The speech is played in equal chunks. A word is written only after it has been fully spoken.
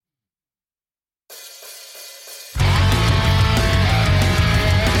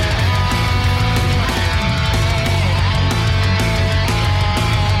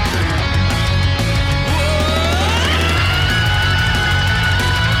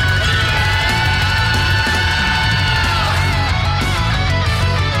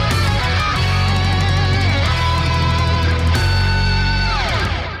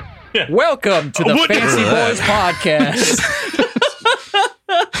Welcome to the Fancy Boys Podcast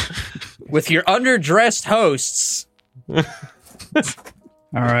with your underdressed hosts. All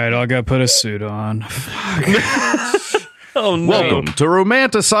right, I'll go put a suit on. Oh, no. Welcome to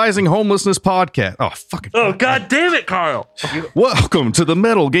Romanticizing Homelessness Podcast. Oh, fucking. Oh, God damn it, Carl. Welcome to the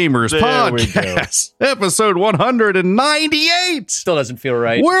Metal Gamers There we Podcast, episode 198. Still doesn't feel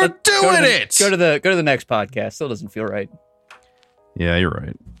right. We're doing it. Go to the next podcast. Still doesn't feel right. Yeah, you're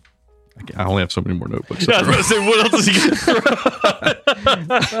right. I only have so many more notebooks. Yeah, I was going to say, what else is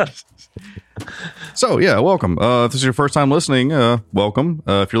he So, yeah, welcome. If this is your first time listening, welcome.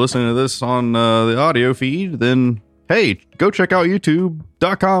 If you're listening to this on the audio feed, then, hey, go check out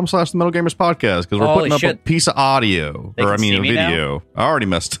youtube.com/the Metal Gamers Podcast, because we're putting up a piece of audio, They or I can mean see a me video. now? I already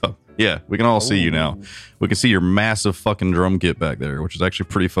messed up. Yeah, we can all see you now. We can see your massive fucking drum kit back there, which is actually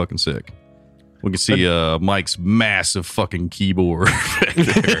pretty fucking sick. We can see Mike's massive fucking keyboard back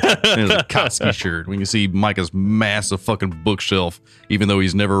there. And his Kotsky shirt. We can see Micah's massive fucking bookshelf, even though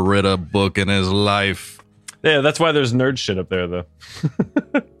he's never read a book in his life. Yeah, that's why there's nerd shit up there, though.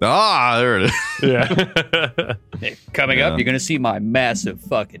 There it is. Yeah. Hey, coming up, you're gonna see my massive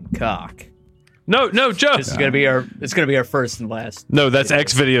fucking cock. No, Joe. This is gonna be our. It's gonna be our first and last. No, that's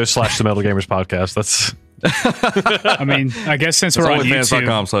X videos / the Metal Gamers Podcast. That's. I mean, I guess since we're on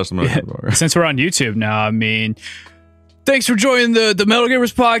YouTube, since we're on YouTube now, I mean, thanks for joining the Metal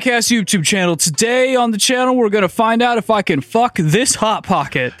Gamers Podcast YouTube channel. Today on the channel, we're gonna find out if I can fuck this hot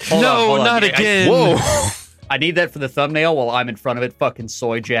pocket. Hold on. Not again. Whoa. I need that for the thumbnail while I'm in front of it, fucking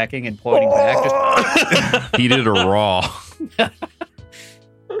soy jacking and pointing back. Just, Heated or raw?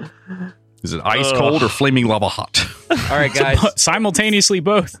 Is it ice cold or flaming lava hot? all right, guys. Simultaneously,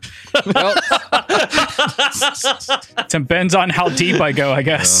 both. Well, It depends on how deep I go, I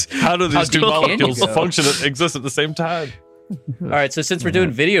guess. How do these two deep can you molecules go? exist at the same time? all right. So since we're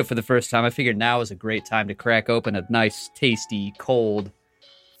doing video for the first time, I figured now is a great time to crack open a nice, tasty, cold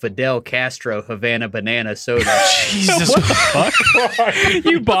Fidel Castro Havana banana soda. Jesus. What the fuck?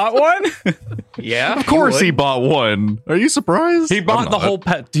 You bought one? Yeah, Of course he bought one. Are you surprised? He bought I'm the not. whole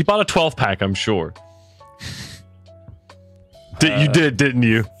pack. He bought a 12 pack, I'm sure. You did, didn't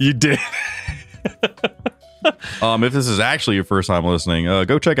you? You did. If this is actually your first time listening,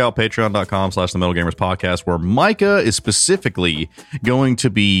 go check out patreon.com/the Metal Gamers Podcast, where Micah is specifically going to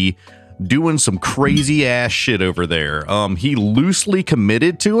be doing some crazy ass shit over there. He loosely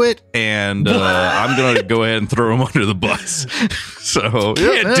committed to it, and I'm going to go ahead and throw him under the bus. So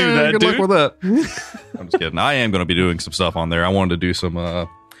Can't do that, good dude. luck with that. I'm just kidding. I am going to be doing some stuff on there. I wanted to do some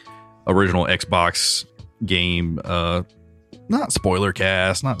original Xbox game, not spoiler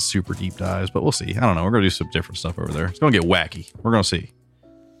cast, not super deep dives, but we'll see. I don't know. We're going to do some different stuff over there. It's going to get wacky. We're going to see.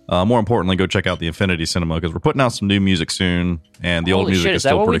 More importantly, go check out the Infinity Cinema, because we're putting out some new music soon, and the old Holy music shit, is is that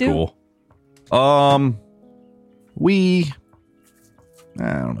still what we pretty do? cool. I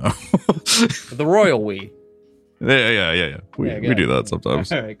don't know. the royal we. Yeah. We do that sometimes.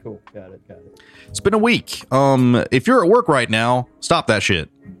 All right, cool. Got it. It's been a week. If you're at work right now, stop that shit.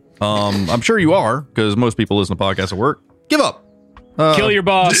 I'm sure you are, because most people listen to podcasts at work. Give up. Kill your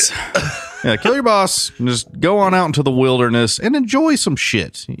boss. Yeah, kill your boss. And just go on out into the wilderness and enjoy some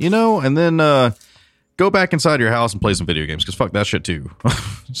shit, and then go back inside your house and play some video games, because fuck that shit too.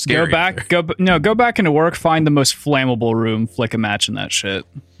 Go back into work, find the most flammable room, flick a match in that shit.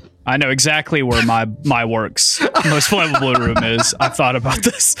 I know exactly where my work's most flammable room is. I've thought about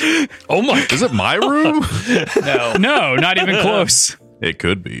this. Oh my, is it my room? No, not even close. It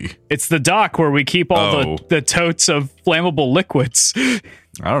could be. It's the dock where we keep all the totes of flammable liquids.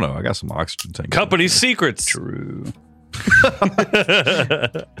 I don't know. I got some oxygen tanks. Company secrets. True.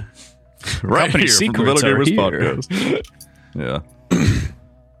 Right Company here secrets from the Metal are Gamers here. Podcast.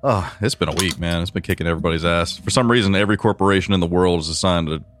 Yeah. It's been a week, man. It's been kicking everybody's ass. For some reason, every corporation in the world is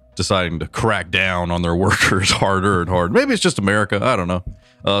deciding to crack down on their workers harder and harder. Maybe it's just America. I don't know.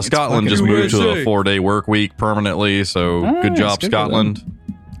 Scotland just moved to a 4-day work week permanently, so good job, good for Scotland.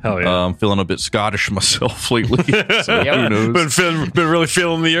 Hell yeah. I'm feeling a bit Scottish myself lately. So who knows? Been really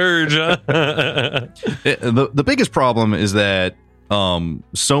feeling the urge, huh? The biggest problem is that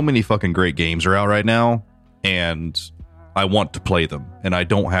so many fucking great games are out right now, and I want to play them, and I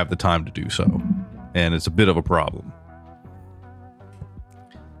don't have the time to do so, and it's a bit of a problem.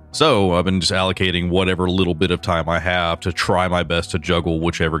 So I've been just allocating whatever little bit of time I have to try my best to juggle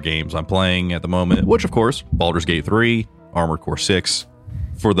whichever games I'm playing at the moment, which of course, Baldur's Gate 3, Armored Core 6,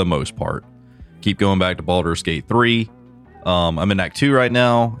 for the most part. Keep going back to Baldur's Gate 3. I'm in Act 2 right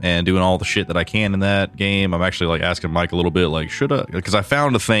now and doing all the shit that I can in that game. I'm actually asking Mike a little bit, should I? Because I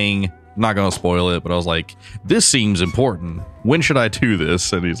found a thing not going to spoil it, but I was like, this seems important. When should I do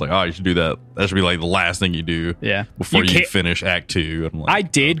this? And he's like, oh, you should do that. That should be like the last thing you do before you finish Act 2. And I'm like, I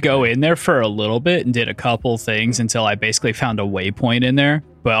did go in there for a little bit and did a couple things until I basically found a waypoint in there.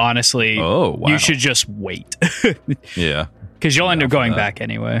 But honestly, you should just wait. Yeah. Because you'll end up going back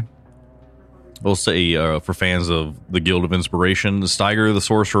anyway. We'll say for fans of the Guild of Inspiration, Steiger the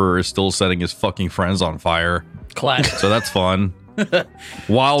Sorcerer is still setting his fucking friends on fire. Classic. So that's fun.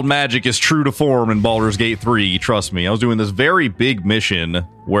 Wild magic is true to form in Baldur's Gate 3. Trust me. I was doing this very big mission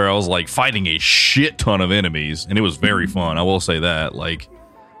where I was like fighting a shit ton of enemies, and it was very fun. I will say that. Like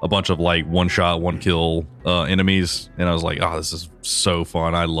a bunch of like one shot, one kill enemies, and I was like, oh, this is so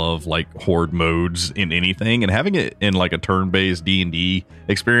fun. I love like horde modes in anything, and having it in like a turn-based D&D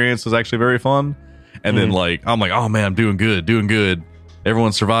experience is actually very fun. And then like I'm like, oh man, I'm doing good.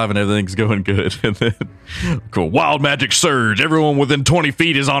 Everyone's surviving, everything's going good. And then cool, wild magic surge, everyone within 20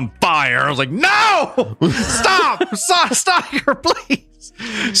 feet is on fire. I was like, no, stop here, please.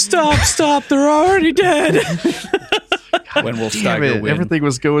 Stop, they're already dead. When will Steiger win? Everything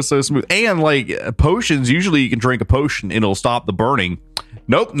was going so smooth. And like potions, usually you can drink a potion and it'll stop the burning.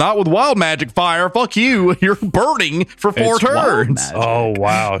 Nope, not with wild magic fire. Fuck you. You're burning for 4 turns. Oh,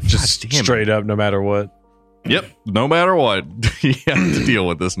 wow. Just straight up, no matter what. Yep, no matter what. You have to deal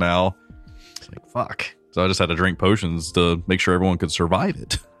with this now. It's like, fuck. So I just had to drink potions to make sure everyone could survive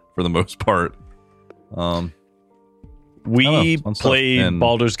it for the most part. We played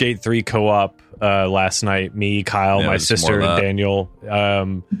Baldur's Gate 3 co-op last night. Me, Kyle, my sister, and Daniel.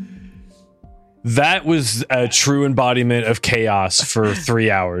 That was a true embodiment of chaos for 3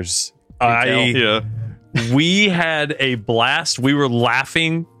 hours. We had a blast. We were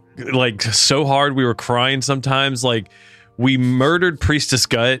laughing like so hard. We were crying sometimes. Like we murdered Priestess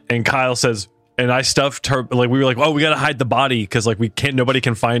Gut, and Kyle says, and I stuffed her. Like we were like, oh, we gotta hide the body because like nobody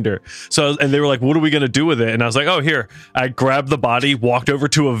can find her. So and they were like, what are we gonna do with it? And I was like, oh, here. I grabbed the body, walked over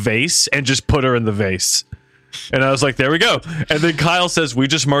to a vase, and just put her in the vase. And I was like, there we go. And then Kyle says, we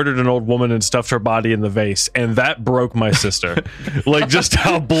just murdered an old woman and stuffed her body in the vase. And that broke my sister. Like just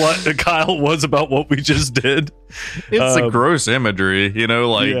how blunt Kyle was about what we just did. It's a gross imagery, you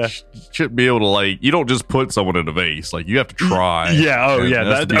know, like shouldn't be able to like, you don't just put someone in a vase. Like you have to try. Yeah. Oh yeah.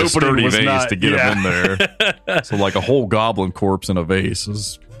 That opening was vase to get them in there. So like a whole goblin corpse in a vase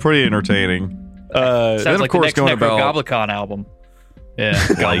is pretty entertaining. Sounds then, of like course, the next Goblicon album. Yeah.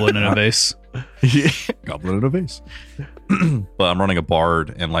 Goblin in a vase. Yeah, goblin in a vase. But I'm running a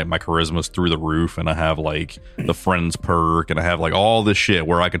bard, and like my charisma's through the roof, and I have like the friends perk, and I have like all this shit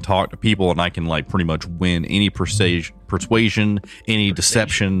where I can talk to people, and I can like pretty much win any persuasion, any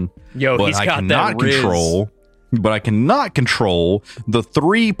deception. Yo, but he's I got cannot that riz. control. But I cannot control the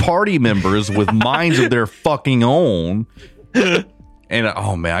 3 party members with minds of their fucking own. And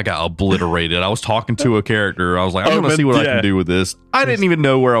oh man, I got obliterated. I was talking to a character. I was like, I'm going to see what I can do with this. I didn't even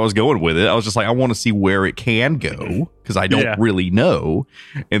know where I was going with it. I was just like, I want to see where it can go because I don't really know.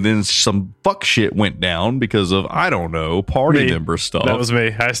 And then some fuck shit went down because of, I don't know, party member stuff. That was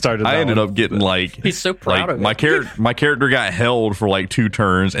me. I ended up getting like, he's so proud of it. My character got held for like 2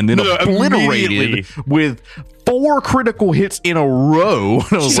 turns and then obliterated with 4 critical hits in a row.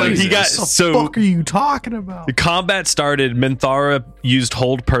 And I was like, he got fuck are you talking about? The combat started. Minthara used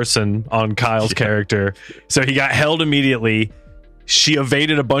hold person on Kyle's character, so he got held immediately. She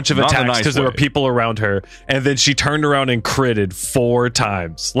evaded a bunch of attacks because there were people around her, and then she turned around and critted 4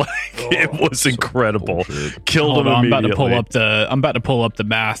 times. Like it was incredible. Killed him immediately. I'm about to pull up the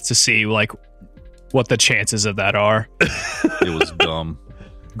math to see like what the chances of that are. It was dumb.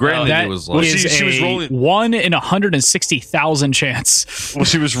 Granted, it was like she was rolling 1 in 160,000 chance. Well,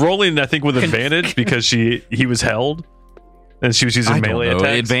 she was rolling, I think, with advantage because he was held, and she was using melee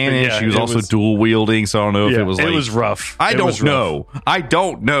attacks. Advantage. Yeah, she was also dual wielding, so I don't know if it was. Like, it was rough. I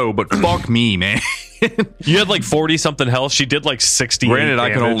don't know, but fuck me, man. You had like 40 something health. She did like 60. Granted,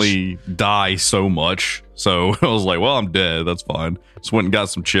 I can only die so much, so I was like, well, I'm dead. That's fine. Just went and got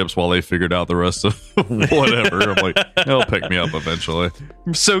some chips while they figured out the rest of whatever. I'm like, they'll pick me up eventually.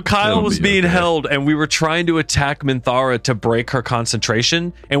 So Kyle was being held, and we were trying to attack Minthara to break her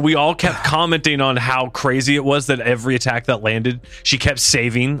concentration, and we all kept commenting on how crazy it was that every attack that landed, she kept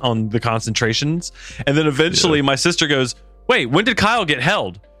saving on the concentrations. And then eventually my sister goes, wait, when did Kyle get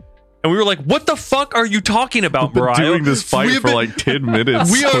held? And we were like, what the fuck are you talking about, Mariah? We've been doing this fight for like 10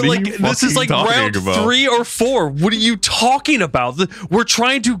 minutes. We are like, this is like round 3 or 4. What are you talking about? We're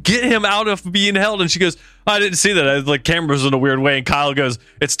trying to get him out of being held. And she goes, I didn't see that. Like, camera's in a weird way. And Kyle goes,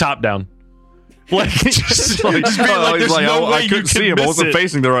 it's top down. Like, just being like, there's no way I couldn't see him. I wasn't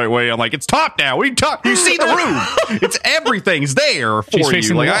facing the right way. I'm like, it's top now. You see the room. It's everything's there for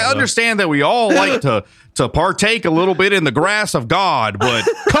you. Like, I understand that we all like to partake a little bit in the grass of God, but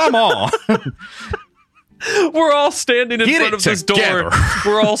come on. We're all standing in front of this door.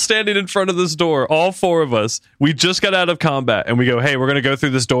 We're all standing in front of this door. All four of us. We just got out of combat, and we go, hey, we're going to go through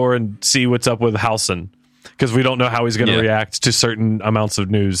this door and see what's up with Halson, because we don't know how he's going to react to certain amounts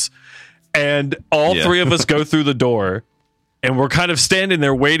of news. And all three of us go through the door, and we're kind of standing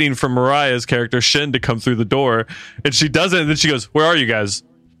there waiting for Mariah's character, Shin, to come through the door. And she does it, and then she goes, where are you guys?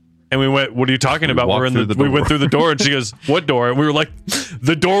 And we went, what are you talking about? We went through the door, and she goes, what door? And we were like,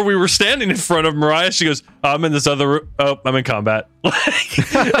 the door we were standing in front of. Mariah, she goes, I'm in this other room. Oh, I'm in combat. We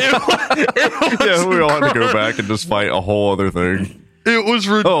all had to go back and just fight a whole other thing. It was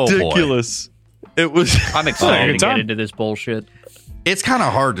ridiculous. I'm excited to get into this bullshit. It's kind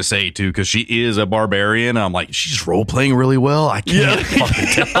of hard to say, too, because she is a barbarian. And I'm like, she's role-playing really well. I can't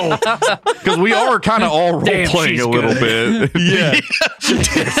fucking tell. Because we are kind of all role-playing a little bit. Yeah.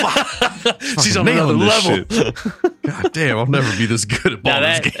 She's on another level. God damn, I'll never be this good at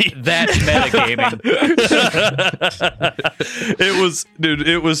Baldur's Gate. That's metagaming.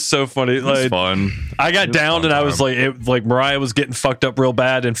 It was so funny. It was fun. I got down and I was like Mariah was getting fucked up real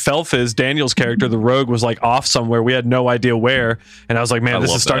bad, and Felfiz, Daniel's character, the rogue, was like off somewhere. We had no idea where. And I was like, man,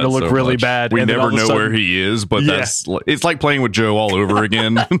 this is starting to look really bad. We never know where he is, but it's like playing with Joe all over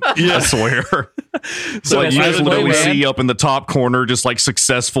again. I swear. So like, usually we see up in the top corner just like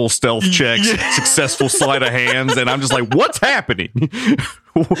successful stealth checks, successful sleight of hands, and I'm just like, what's happening?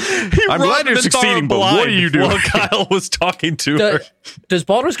 I'm glad you're succeeding, but what are you doing? While Kyle was talking to her. Does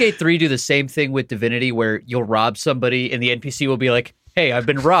Baldur's Gate 3 do the same thing with Divinity, where you'll rob somebody and the NPC will be like, hey, I've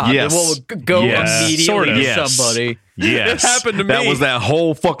been robbed, and we'll go immediately to somebody. Yes. It happened to me. That was that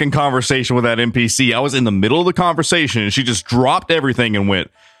whole fucking conversation with that NPC. I was in the middle of the conversation, and she just dropped everything and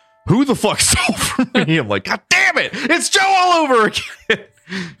went, who the fuck stole from me? I'm like, God damn it, it's Joe all over again.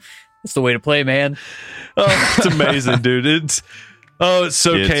 That's the way to play, man. Oh, it's amazing, dude. It's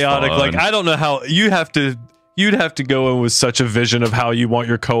so chaotic. Fun. Like, I don't know how you'd have to go in with such a vision of how you want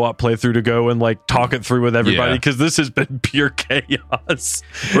your co-op playthrough to go and like talk it through with everybody, because this has been pure chaos.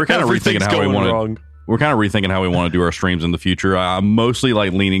 We're kind of rethinking how we want to. We're kind of rethinking how we want to do our streams in the future. I'm mostly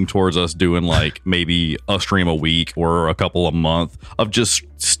like leaning towards us doing like maybe a stream a week or a couple a month of just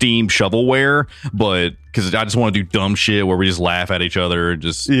Steam shovelware, but because I just want to do dumb shit where we just laugh at each other and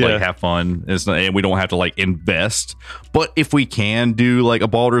just like have fun. And we don't have to like invest. But if we can do like a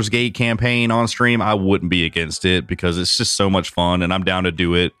Baldur's Gate campaign on stream, I wouldn't be against it, because it's just so much fun, and I'm down to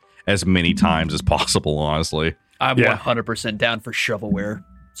do it as many times as possible, honestly. I'm 100% down for shovelware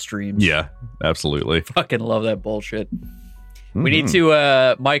streams. Yeah, absolutely. Fucking love that bullshit. We need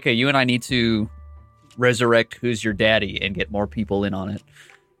to, Micah, you and I need to resurrect Who's Your Daddy and get more people in on it.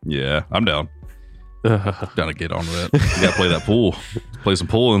 Yeah, I'm down. Down to get on with it. You gotta play that pool. Play some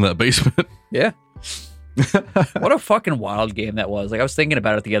pool in that basement. Yeah. What a fucking wild game that was. Like, I was thinking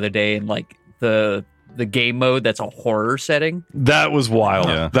about it the other day, and like the game mode that's a horror setting. That was wild.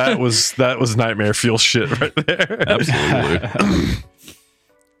 Yeah. That was nightmare fuel shit right there. Absolutely.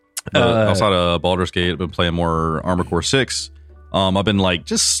 Outside of Baldur's Gate, I've been playing more Armored Core 6. I've been like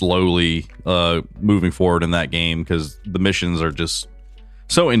just slowly moving forward in that game, because the missions are just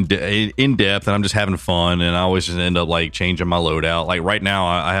so in depth, and I'm just having fun, and I always just end up like changing my loadout. Like right now,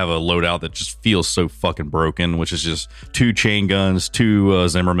 I have a loadout that just feels so fucking broken, which is just 2 chain guns, 2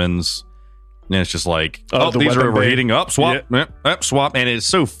 Zimmermans. And it's just like, these are overheating. Up, swap, swap, and it's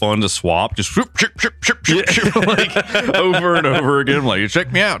so fun to swap, just shoop, like over and over again. Like,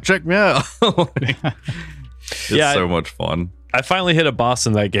 check me out. It's so much fun. I finally hit a boss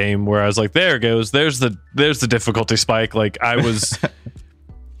in that game where I was like, there it goes. There's the difficulty spike. Like I was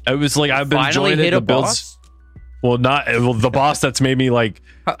like, I've been enjoying it. The builds. Well, the boss that's made me like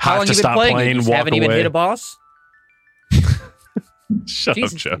have to stop playing. You haven't even hit a boss. Shut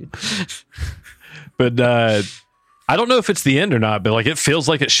up, Joe. But I don't know if it's the end or not, but like it feels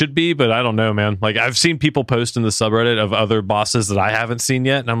like it should be, but I don't know, man. Like I've seen people post in the subreddit of other bosses that I haven't seen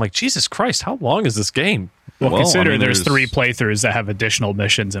yet, and I'm like, Jesus Christ, how long is this game? Well, consider there's 3 playthroughs that have additional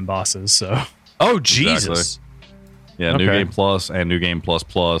missions and bosses, so. Oh, Jesus. Exactly. Yeah, New Game Plus and New Game Plus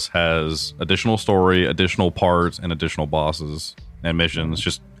Plus has additional story, additional parts, and additional bosses and missions,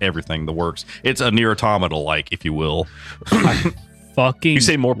 just everything, the works. It's a Nier Automata, like, if you will. Fucking You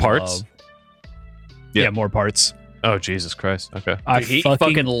say more parts? Yeah, more parts. Oh, Jesus Christ. Okay. He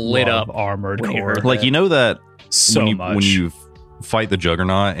fucking lit up Armored Core. Like, you know that so much. When you fight the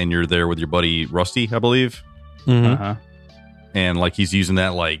Juggernaut and you're there with your buddy Rusty, I believe. Mm-hmm. and like he's using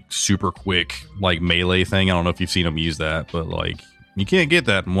that like super quick like melee thing. I don't know if you've seen him use that, but like you can't get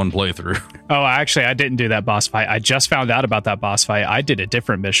that in one playthrough. Oh, actually, I didn't do that boss fight. I just found out about that boss fight. I did a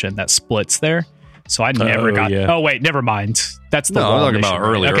different mission that splits there, so I never got. Yeah. Oh wait, never mind. That's the I'm talking about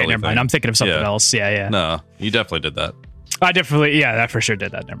early. Okay, early never mind. thing. I'm thinking of something else. Yeah. No, you definitely did that. I for sure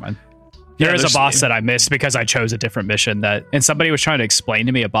did that. Never mind. There is a boss that I missed because I chose a different mission and somebody was trying to explain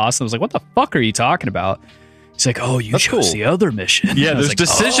to me a boss and I was like, what the fuck are you talking about? He's like, oh, you chose the other mission. Yeah, there's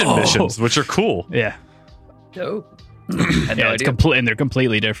decision missions, which are cool. Yeah. Oh. It's and they're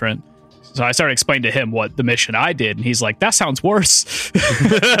completely different. So I started explaining to him what the mission I did, and he's like, that sounds worse.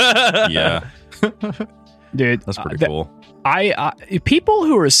 Yeah. Dude. That's pretty cool. People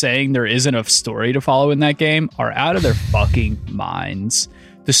who are saying there isn't a story to follow in that game are out of their fucking minds.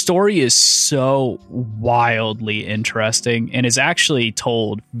 The story is so wildly interesting and is actually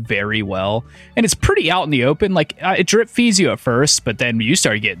told very well. And it's pretty out in the open. Like, it drip feeds you at first, but then you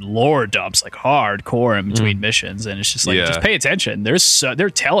start getting lore dumps, like hardcore in between missions. And it's just like, just pay attention. They're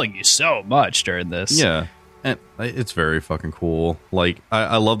telling you so much during this. Yeah. And it's very fucking cool. Like,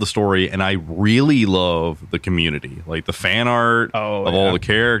 I love the story, and I really love the community. Like, the fan art of all the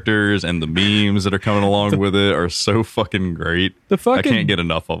characters and the memes that are coming along with it are so fucking great. I can't get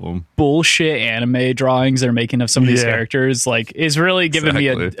enough of them. Bullshit anime drawings they're making of some of these characters, like, is really giving me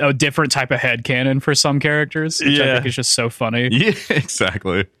a different type of headcanon for some characters, which I think is just so funny. Yeah,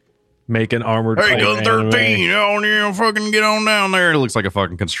 exactly. Make an armored core. Hey, go 13, fucking get on down there. It looks like a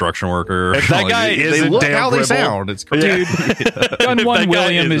fucking construction worker. If that guy is they look damn how dribble. They sound. It's crazy. Dude, Gun One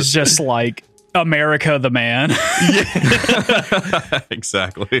William is just like America the man.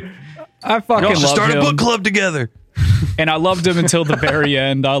 Exactly. I fucking love him. Start a book club together. And I loved him until the very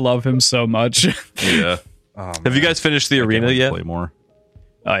end. I love him so much. Yeah. Have you guys finished the arena yet? Play more.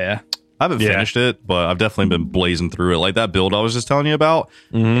 Oh, yeah. I haven't finished it, but I've definitely been blazing through it. Like that build I was just telling you about.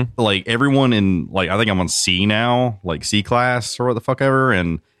 Mm-hmm. Like everyone in, like, I think I'm on C now, like C class or what the fuck ever.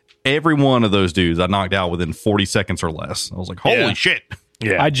 And every one of those dudes I knocked out within 40 seconds or less. I was like, holy shit.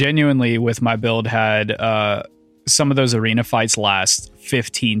 Yeah. I genuinely, with my build, had some of those arena fights last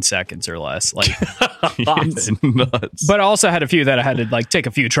 15 seconds or less. Like, nuts. But I also had a few that I had to like take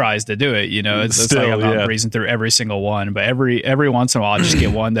a few tries to do it. You know, it's like I'm not breezing through every single one, but every once in a while I just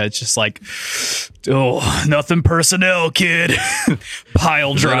get one that's just like, oh, nothing personnel, kid.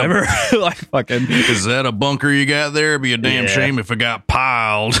 Pile driver. Like fucking. Is that a bunker you got there? It'd be a damn shame if it got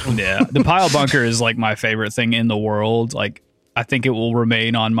piled. Yeah, the pile bunker is like my favorite thing in the world. Like, I think it will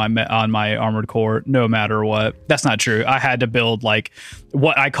remain on my armored core no matter what. That's not true. I had to build like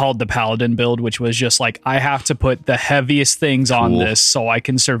what I called the paladin build, which was just like I have to put the heaviest things on this so I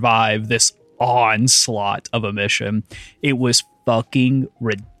can survive this onslaught of a mission. It was fucking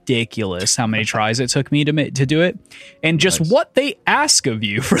ridiculous how many tries it took me to do it, and just what they ask of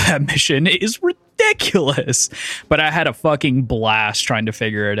you for that mission is ridiculous. But I had a fucking blast trying to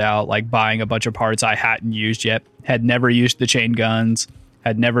figure it out, like buying a bunch of parts I hadn't used yet, had never used the chain guns,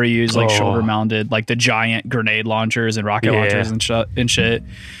 had never used like shoulder mounted, like the giant grenade launchers and rocket launchers and shit.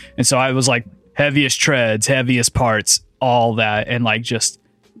 And so I was like, heaviest treads, heaviest parts, all that, and like just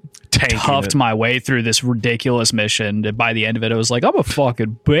toughed my way through this ridiculous mission. By the end of it, I was like, I'm a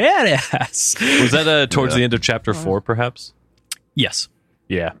fucking badass. Was that towards the end of chapter 4, perhaps? Yes.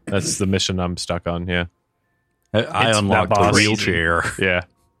 Yeah, that's the mission I'm stuck on. Yeah, I unlocked the wheelchair. Yeah.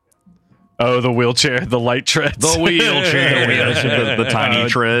 Oh, the wheelchair, the light treads, the wheelchair, the tiny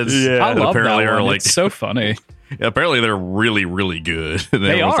treads. Yeah, I love apparently that one. Like, it's so funny. Yeah, apparently they're really, really good. And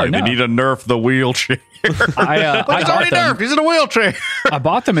they are. Like, they need to nerf the wheelchair. I already nerfed. He's in a wheelchair. I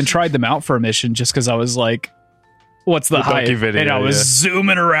bought them and tried them out for a mission just because I was like, what's the hype? Video, and I was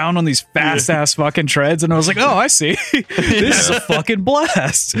zooming around on these fast ass fucking treads, and I was like, oh, I see. This is a fucking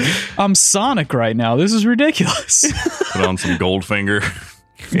blast. I'm Sonic right now. This is ridiculous. Put on some Goldfinger.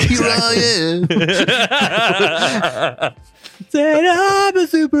 Exactly. Said I'm a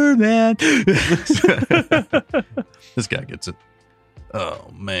Superman. This guy gets it.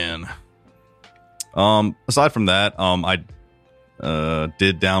 Oh man. Aside from that, I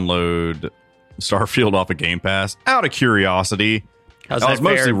did download Starfield off of Game Pass out of curiosity. I was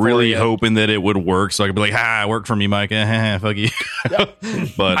mostly really hoping that it would work, so I could be like, "Ha, it worked for me, Mike. Fuck you."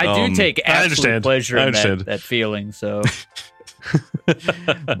 But I do take absolute pleasure in that feeling. So,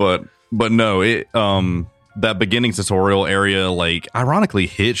 but no, it that beginning tutorial area, like, ironically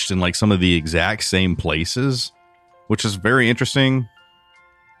hitched in like some of the exact same places, which is very interesting.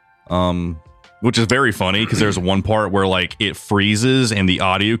 which is very funny because there's one part where like it freezes and the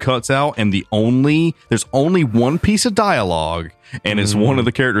audio cuts out, and there's only one piece of dialogue, and it's one of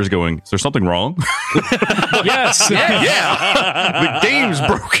the characters going, "Is there something wrong?" Yes. Yeah. The game's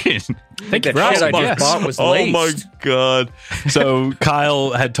broken. Thank you. That shit I just bought was laced. Oh my god! So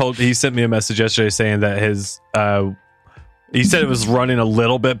Kyle he sent me a message yesterday saying that his he said it was running a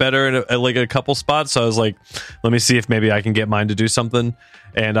little bit better at like a couple spots. So I was like, let me see if maybe I can get mine to do something.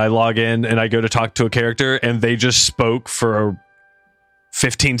 And I log in and I go to talk to a character, and they just spoke for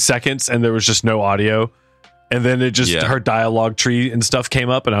 15 seconds, and there was just no audio. And then it just her dialogue tree and stuff came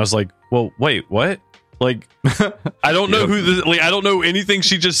up, and I was like, well, wait, what? Like, I don't know I don't know anything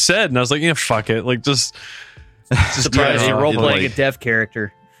she just said. And I was like, yeah, fuck it. Like, just surprised you're role playing a deaf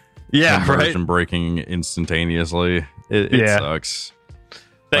character. Yeah, right. Breaking instantaneously. It sucks.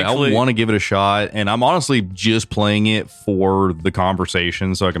 Like, I want to give it a shot, and I'm honestly just playing it for the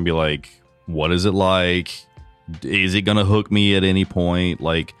conversation, so I can be like, what is it like? Is it going to hook me at any point?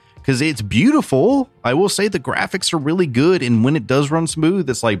 Like, because it's beautiful. I will say the graphics are really good, and when it does run smooth,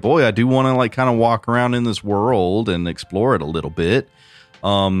 it's like, boy, I do want to like kind of walk around in this world and explore it a little bit.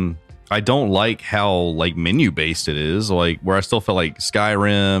 I don't like how like menu based it is, like where I still felt like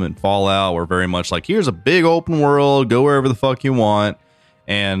Skyrim and Fallout were very much like, here's a big open world, go wherever the fuck you want.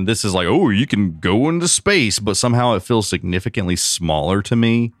 And this is like, oh, you can go into space, but somehow it feels significantly smaller to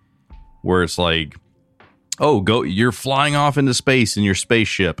me, where it's like, oh, you're flying off into space in your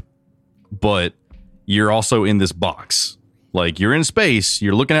spaceship, but you're also in this box. Like, you're in space,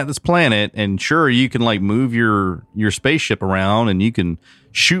 you're looking at this planet, and sure, you can like move your spaceship around and you can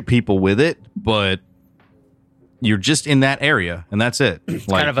shoot people with it, but you're just in that area, and that's it.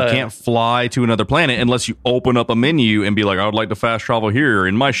 Like, you can't fly to another planet unless you open up a menu and be like, I would like to fast travel here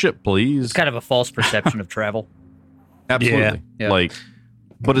in my ship, please. It's kind of a false perception of travel. Absolutely. Yeah. Like,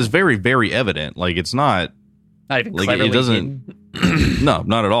 but it's very, very evident. Like, it's not even like cleverly it doesn't. No,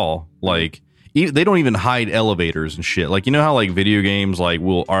 not at all. Like, they don't even hide elevators and shit. Like, you know how like video games like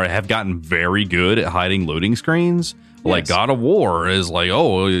have gotten very good at hiding loading screens. Like, God of War is like,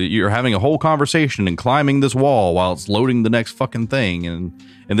 oh, you're having a whole conversation and climbing this wall while it's loading the next fucking thing. And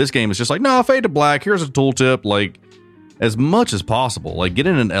in this game, it's just like, no, fade to black. Here's a tooltip. Like, as much as possible. Like, get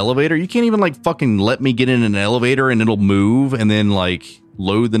in an elevator. You can't even like fucking let me get in an elevator and it'll move and then like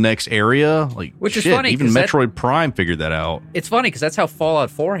load the next area. Like, which is funny. Even Metroid Prime figured that out. It's funny because that's how Fallout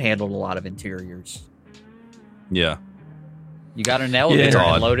 4 handled a lot of interiors. Yeah. You got an elevator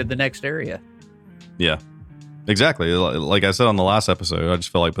and loaded the next area. Yeah. Exactly. Like I said on the last episode, I just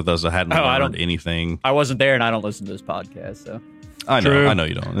feel like Bethesda hadn't learned anything. I wasn't there, and I don't listen to this podcast, so. I know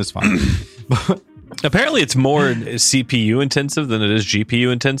you don't. It's fine. Apparently, it's more CPU intensive than it is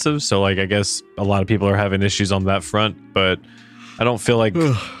GPU intensive. So, like, I guess a lot of people are having issues on that front, but I don't feel like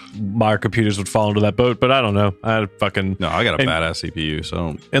my computers would fall into that boat. But I don't know. I got a badass CPU.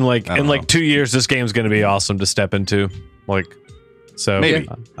 So, in like 2 years, this game's going to be awesome to step into. Like. So maybe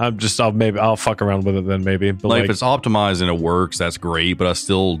I'll fuck around with it then maybe. But like if it's optimized and it works, that's great. But I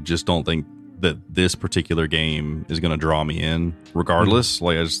still just don't think that this particular game is going to draw me in regardless. Mm-hmm.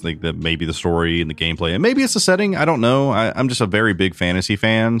 Like, I just think that maybe the story and the gameplay, and maybe it's the setting. I don't know. I'm just a very big fantasy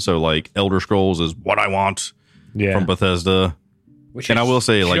fan. So like Elder Scrolls is what I want from Bethesda. And I will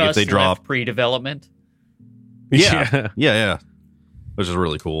say, like, if they drop pre-development. Yeah. Which is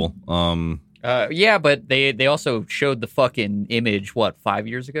really cool. But they also showed the fucking image, 5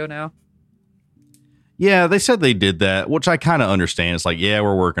 years ago now? Yeah, they said they did that, which I kind of understand. It's like, yeah,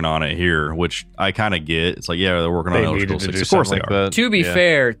 we're working on it here, which I kind of get. It's like, yeah, they're working on Elder Scrolls 6. Of course they are. To be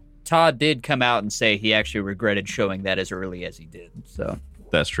fair, Todd did come out and say he actually regretted showing that as early as he did. So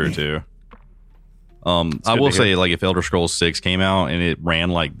that's true, too. I will say, like, if Elder Scrolls 6 came out and it ran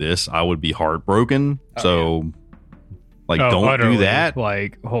like this, I would be heartbroken. Don't do that.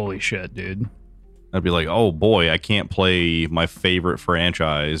 Like, holy shit, dude. I'd be like, oh boy, I can't play my favorite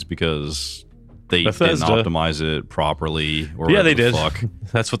franchise because they didn't optimize it properly. Or they did. Fuck.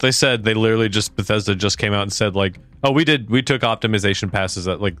 That's what they said. They literally Bethesda just came out and said like, oh, we took optimization passes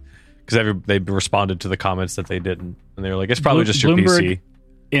that like, because they responded to the comments that they didn't, and they were like, it's probably just your Bloomberg PC.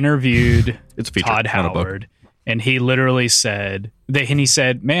 Interviewed Todd Howard, and he literally said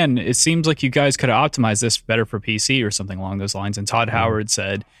man, it seems like you guys could have optimized this better for PC or something along those lines. And Todd Howard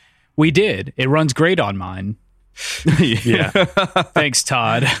said, we did. It runs great on mine. Yeah. Thanks,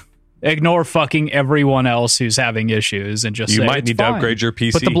 Todd. Ignore fucking everyone else who's having issues and just you might need to upgrade your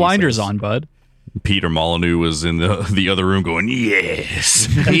PC. Put the blinders on, bud. Peter Molyneux was in the other room going, yes.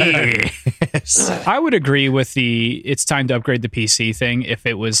 I would agree with it's time to upgrade the PC thing if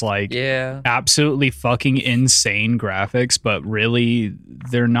it was like absolutely fucking insane graphics, but really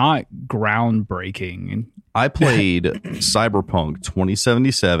they're not groundbreaking. I played Cyberpunk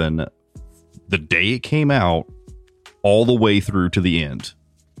 2077 the day it came out all the way through to the end.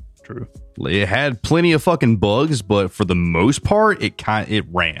 True. It had plenty of fucking bugs, but for the most part, it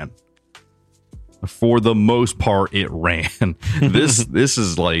ran. For the most part, it ran. This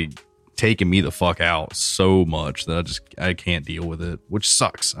is like taking me the fuck out so much that I can't deal with it, which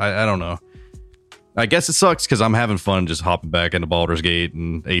sucks. I don't know. I guess it sucks because I'm having fun just hopping back into Baldur's Gate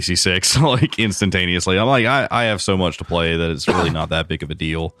and AC6 like instantaneously. I'm like, I have so much to play that it's really not that big of a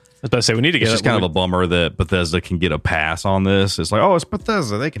deal. I was about to say, we need to get it's just kind of a bummer that Bethesda can get a pass on this. It's like, oh, it's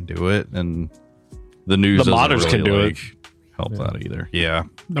Bethesda, they can do it, and the news the modders really, can do it. Help that either. Yeah,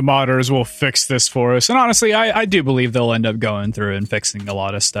 the modders will fix this for us, and honestly, I do believe they'll end up going through and fixing a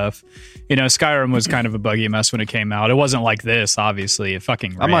lot of stuff. You know, Skyrim was kind of a buggy mess when it came out. It wasn't like this, obviously. It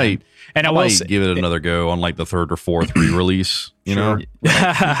fucking ran. I might give it another go on like the third or fourth re-release. You know,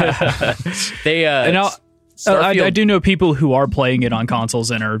 they I do know people who are playing it on consoles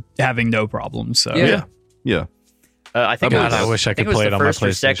and are having no problems. So yeah. I think I wish I could play it on my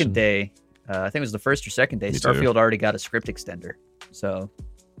PlayStation. I think it was the first or second day. Starfield already got a script extender. So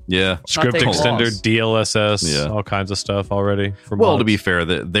script extender, DLSS, all kinds of stuff already. Well, to be fair,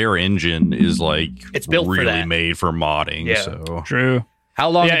 their engine is like it's built really for that. made for modding. Yeah. So true. How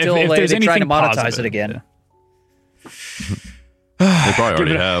long until they try to monetize positive, it again? They probably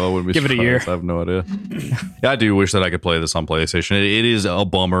already have. I wouldn't be surprised. Give it a year. I have no idea. I do wish that I could play this on PlayStation. It is a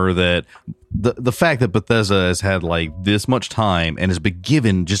bummer that the fact that Bethesda has had like this much time and has been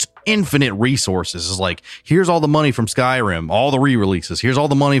given just infinite resources. Is like, here's all the money from Skyrim, all the re-releases. Here's all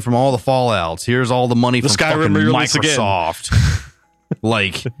the money from all the Fallouts. Here's all the money from Skyrim Microsoft.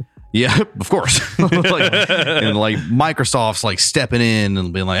 Like, yeah, of course. and like Microsoft's like stepping in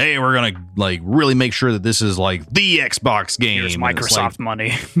and being like, hey, we're gonna like really make sure that this is like the Xbox game. Here's Microsoft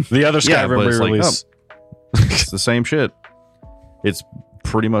money. The other Skyrim re-release. It's the same shit. It's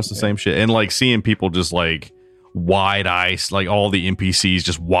pretty much the same shit. And like seeing people just like wide eyes, like all the NPCs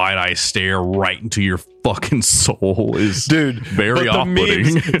just wide eye stare right into your fucking soul is very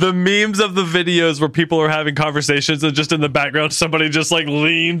off-putting. The memes of the videos where people are having conversations and just in the background somebody just like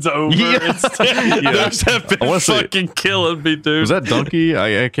leans over those have been fucking killing me, dude. Was that Donkey?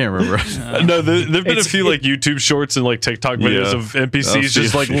 I can't remember. No, there've been a few like YouTube shorts and like TikTok videos of NPCs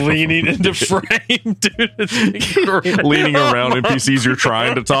just like leaning into frame, dude. Leaning around NPCs you're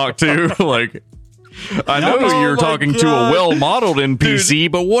trying to talk to. Like, I know you're talking to a well-modeled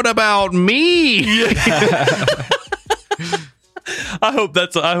NPC, but what about me? I hope they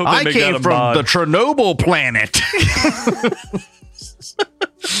came from the Chernobyl planet.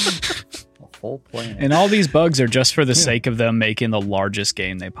 The whole planet. And all these bugs are just for the sake of them making the largest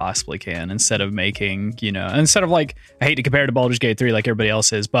game they possibly can, instead of making, instead of like, I hate to compare it to Baldur's Gate 3 like everybody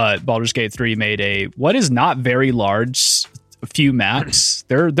else is, but Baldur's Gate 3 made what is not very large few maps.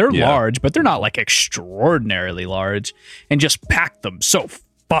 They're large, but they're not like extraordinarily large, and just packed them so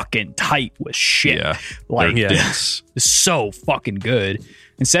fucking tight with shit. It's so fucking good.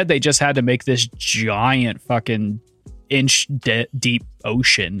 Instead, they just had to make this giant fucking inch deep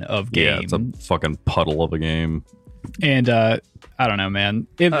ocean of game. Yeah, it's a fucking puddle of a game. And I don't know, man.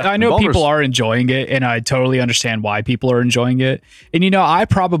 I know people are enjoying it, and I totally understand why people are enjoying it. And I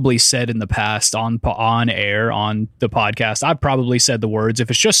probably said in the past on air on the podcast, I probably said the words,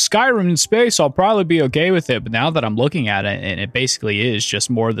 if it's just Skyrim in space, I'll probably be okay with it. But now that I'm looking at it, and it basically is just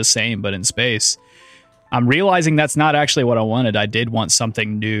more of the same, but in space, I'm realizing that's not actually what I wanted. I did want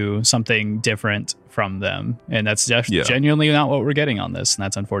something new, something different from them. And that's genuinely not what we're getting on this. And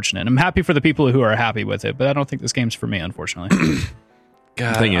that's unfortunate. I'm happy for the people who are happy with it, but I don't think this game's for me, unfortunately.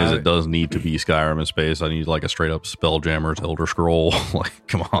 The thing is, it does need to be Skyrim in space. I need like a straight up Spelljammer's Elder Scroll. Like,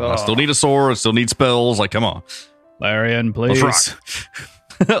 come on. I still need a sword. I still need spells. Like, come on. Larian, please. Let's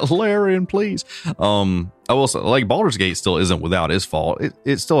rock. Larian, please. I will say, like, Baldur's Gate still isn't without its fault.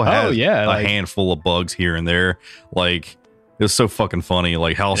 It still has a handful of bugs here and there. Like, it was so fucking funny.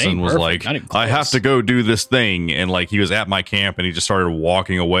 Like, Halcyon was like, I have to go do this thing. And like, he was at my camp and he just started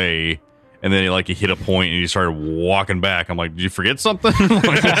walking away. And then he hit a point and he started walking back. I'm like, did you forget something? Like,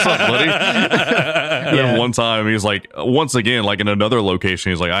 what's up, buddy? And then one time he's like, once again, like in another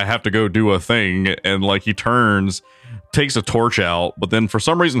location, he's like, I have to go do a thing. And like, he turns, takes a torch out, but then for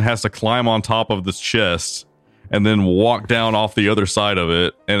some reason has to climb on top of this chest and then walk down off the other side of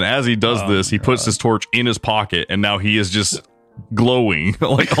it. And as he does this, he puts his torch in his pocket, and now he is just glowing,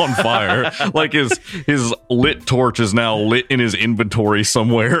 like on fire. Like his lit torch is now lit in his inventory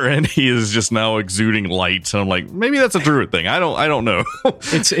somewhere, and he is just now exuding light. And I'm like, maybe that's a druid thing. I don't know.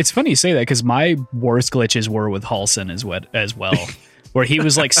 It's funny you say that, because my worst glitches were with Halsin as well. Where he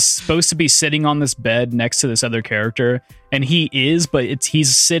was like supposed to be sitting on this bed next to this other character, and he is, but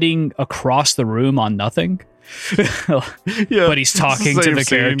he's sitting across the room on nothing. Yeah, but he's talking to the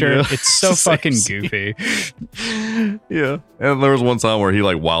character. Yeah. It's so fucking goofy. Yeah, and there was one time where he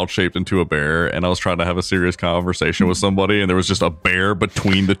like wild shaped into a bear, and I was trying to have a serious conversation with somebody, and there was just a bear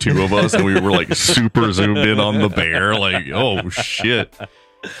between the two of us, and we were like super zoomed in on the bear, like, oh shit.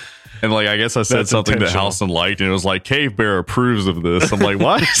 And like, I guess I said something that Halsin liked, and it was like, Cave Bear approves of this. I'm like,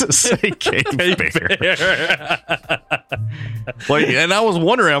 why does it say Cave Bear? Like, and I was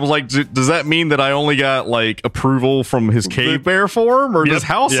wondering, I was like, does that mean that I only got like approval from his Cave Bear form, or does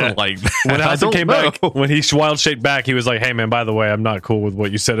Halsin like that? When Halsin came back, when he wild shaped back, he was like, hey man, by the way, I'm not cool with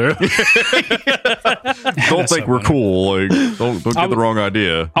what you said earlier. Don't think we're cool. Like, don't get the wrong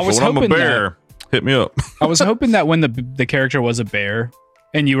idea. I was hoping I'm a bear, hit me up. I was hoping that when the character was a bear,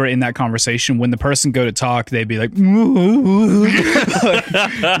 and you were in that conversation, when the person go to talk, they'd be like,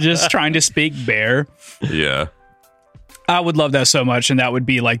 just trying to speak bear. Yeah. I would love that so much, and that would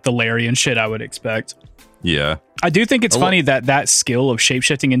be like the Larian shit I would expect. Yeah. I do think it's funny that skill of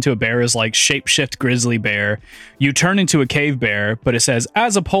shapeshifting into a bear is like shapeshift grizzly bear. You turn into a cave bear, but it says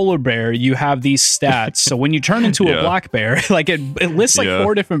as a polar bear, you have these stats. So when you turn into a black bear, like it lists like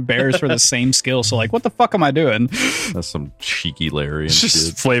 4 different bears for the same skill. So like, what the fuck am I doing? That's some cheeky Larian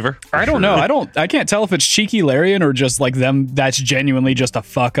shit. Flavor. I don't know. I can't tell if it's cheeky Larian or just like them. That's genuinely just a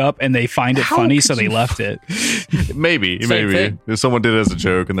fuck up, and they find it funny, so they left it. Maybe. If someone did it as a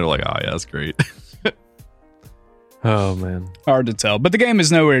joke, and they're like, oh yeah, that's great. Oh man, hard to tell, but the game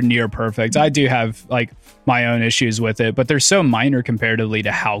is nowhere near perfect. I do have like my own issues with it, but they're so minor comparatively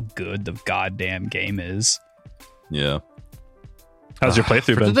to how good the goddamn game is. Yeah. How's your playthrough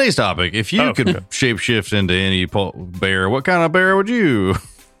been? For today's topic, if you could shapeshift into any bear, what kind of bear would you?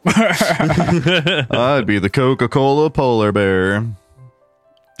 I'd be the Coca-Cola polar bear.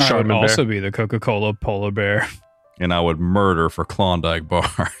 I would also be the Coca-Cola polar bear. And I would murder for Klondike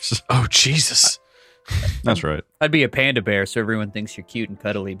bars. Oh, Jesus. That's right. I'd be a panda bear, so everyone thinks you're cute and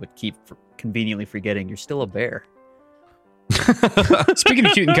cuddly, but keep conveniently forgetting you're still a bear. Speaking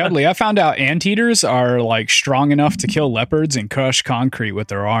of cute and cuddly, I found out anteaters are like strong enough to kill leopards and crush concrete with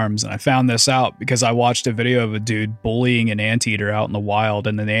their arms. And I found this out because I watched a video of a dude bullying an anteater out in the wild,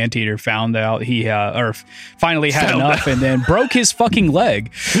 and then the anteater found out he finally had enough and then broke his fucking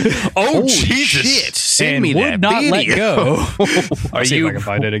leg. Oh Jesus! Shit. Send and me would that not video. let go. Are see you? if I can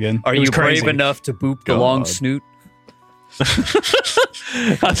find it again. Are It was you crazy. brave enough to boop the long snoot?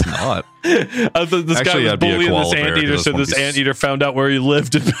 That's not. This guy was bullying this anteater, so this anteater found out where he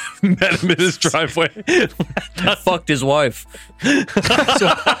lived and met him in his driveway. Fucked his wife. So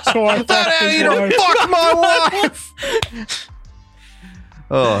I That anteater fucked my wife.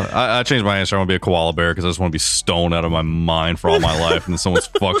 Oh, I changed my answer. I want to be a koala bear because I just want to be stoned out of my mind for all my life. And then someone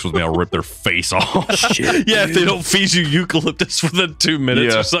fucks with me, I'll rip their face off. Shit, yeah, if they don't feed you eucalyptus within 2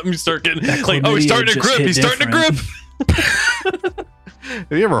 minutes or something, you start getting like, oh, he's starting to grip. He's starting to grip. Have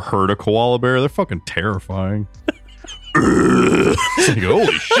you ever heard a koala bear? They're fucking terrifying. Like,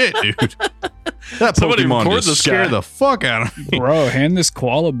 holy shit, dude. That Somebody Pokemon record just this scared guy. the fuck out of me. Bro, hand this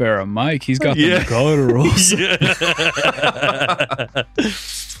koala bear a mic. He's got the gutturals.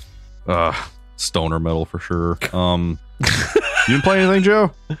 Stoner metal for sure. You didn't play anything,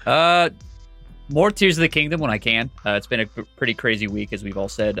 Joe? More Tears of the Kingdom when I can. It's been a pretty crazy week, as we've all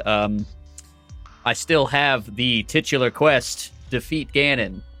said. I still have the titular quest, defeat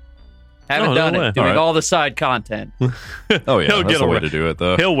Ganon. Haven't done it. Doing all the side content. Oh yeah, He'll that's get the way away. to do it,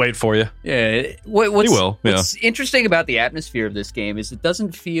 though. He'll wait for you. Yeah, He will. Yeah. What's interesting about the atmosphere of this game is it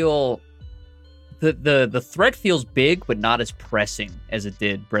doesn't feel the threat feels big, but not as pressing as it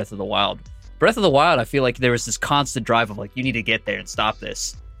did Breath of the Wild. Breath of the Wild, I feel like there was this constant drive of like, you need to get there and stop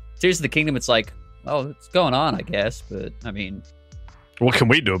this. Tears of the Kingdom, it's like, oh, it's going on, I guess, but I mean, What can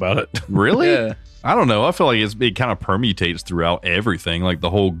we do about it? Really? Yeah. I don't know. I feel like it kind of permutates throughout everything, like the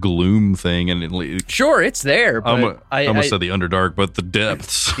whole gloom thing, and Sure, it's there, but I almost said the Underdark, but the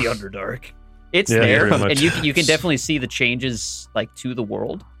depths. The Underdark. It's Yeah, there, pretty much. and you can definitely see the changes like to the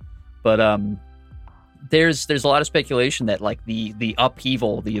world, but there's a lot of speculation that like the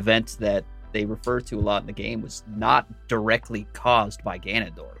upheaval, the event that they refer to a lot in the game, was not directly caused by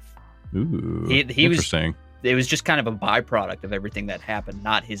Ganondorf. Ooh, He interesting. It was just kind of a byproduct of everything that happened,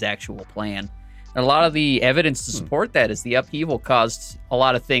 not his actual plan. And a lot of the evidence to support that is the upheaval caused a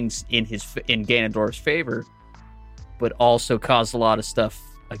lot of things in Ganondorf's favor, but also caused a lot of stuff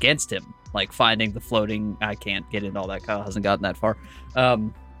against him, like finding the floating. I can't get into all that. Kyle hasn't gotten that far.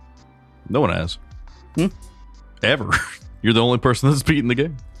 No one has. Ever. You're the only person that's beaten the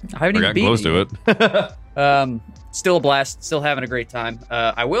game. I haven't even close to it. Still a blast. Still having a great time.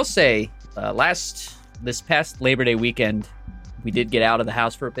 I will say, this past Labor Day weekend, we did get out of the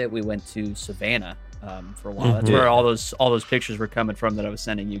house for a bit. We went to Savannah for a while. That's where all those pictures were coming from that I was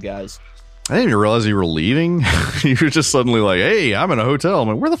sending you guys. I didn't even realize you were leaving. You were just suddenly like, "Hey, I'm in a hotel." I'm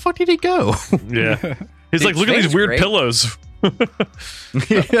like, "Where the fuck did he go?" Yeah, he's like, "Look at these weird pillows."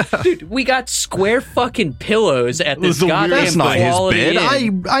 Yeah. Dude, we got square fucking pillows at this goddamn That's not his bed.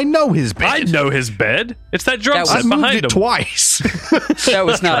 Inn. I know his bed. I know his bed. It's that drum set I moved behind it him. twice. That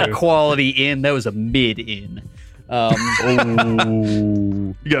was not a quality inn. That was a mid inn. You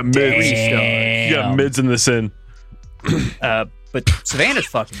got mids. You got mids in this inn. But Savannah's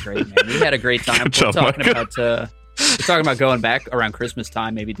fucking great, man. We had a great time. We're talking about going back around Christmas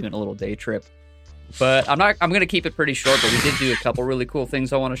time, maybe doing a little day trip. But I'm going to keep it pretty short, but we did do a couple really cool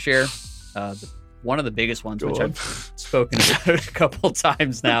things I want to share. One of the biggest ones, which I've spoken about a couple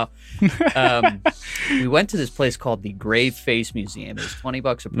times now. We went to this place called the Grave Face Museum. It was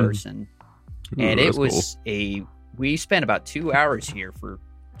 $20 a person. And it was cool. We spent about 2 hours here for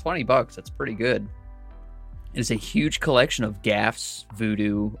 $20. That's pretty good. It's a huge collection of gaffs,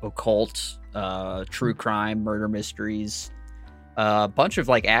 voodoo, occult, true crime, murder mysteries, a bunch of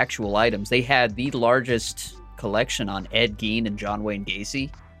like actual items. They had the largest collection on Ed Gein and John Wayne Gacy,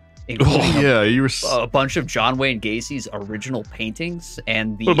 including a bunch of John Wayne Gacy's original paintings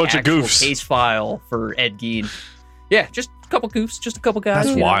and the actual case file for Ed Gein. Yeah, just a couple goofs, just a couple guys.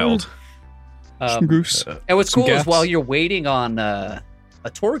 That's wild. Some goofs. And what's cool is while you're waiting on a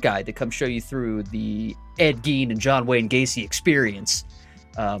tour guide to come show you through the Ed Gein and John Wayne Gacy experience.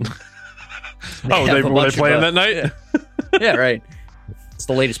 Were they playing that night? Yeah, right. It's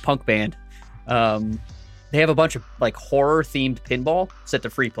the latest punk band. They have a bunch of like horror themed pinball set to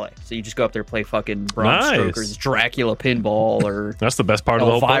free play. So you just go up there and play fucking Bram Stoker's Dracula pinball or that's the best part of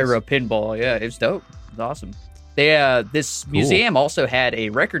the whole place. Elvira pinball. Yeah, it was dope. It was awesome. They this museum also had a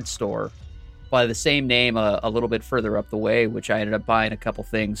record store by the same name a little bit further up the way, which I ended up buying a couple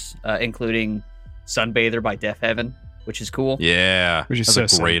things, including Sunbather by Deaf Heaven, which is cool. Yeah, which is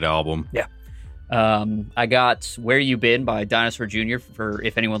that's a great album. Yeah. I got Where You Been by Dinosaur Jr. for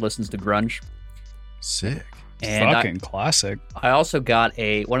if anyone listens to grunge. Sick. And fucking classic. I also got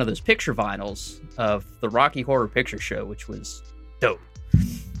one of those picture vinyls of the Rocky Horror Picture Show, which was dope.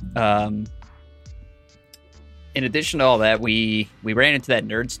 In addition to all that, we ran into that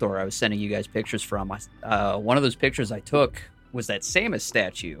nerd store I was sending you guys pictures from. One of those pictures I took was that Samus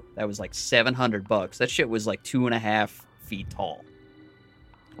statue. That was like $700. That shit was like 2.5 feet tall.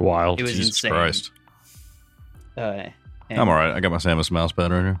 Wild. It was Jesus insane. Christ. I'm all right. I got my Samus mouse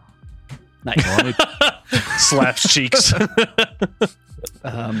pad right here. Nice. Slaps cheeks.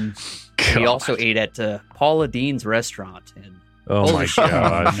 We also ate at Paula Dean's restaurant. And oh my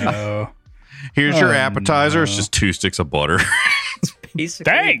God. No. Here's your appetizer. It's just 2 sticks of butter.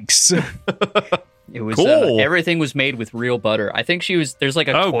 Thanks. It was cool. Everything was made with real butter. I think there's like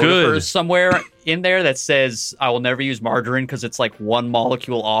a quote of hers somewhere in there that says, "I will never use margarine because it's like one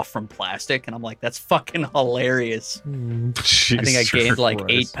molecule off from plastic." And I'm like, that's fucking hilarious. I think I gained like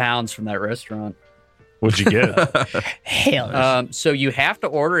 8 pounds from that restaurant. What'd you get? Hell. So you have to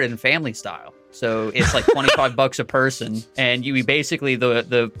order it in family style. So it's like $25 a person, and you basically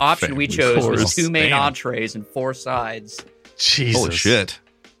the option we chose was 2 main entrees and 4 sides. Jesus. Holy shit.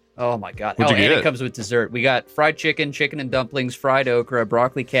 Oh my God. What'd you get? It comes with dessert. We got fried chicken, chicken and dumplings, fried okra,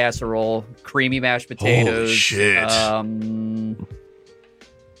 broccoli casserole, creamy mashed potatoes. Holy shit.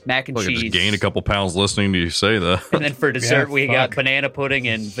 Mac and Look, I cheese. just gained a couple pounds listening to you say that. And then for dessert, we got banana pudding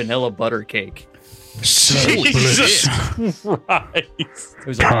and vanilla butter cake. Jesus Christ. It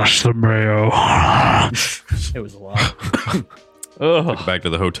was a lot. the mayo. It was a lot. Like back to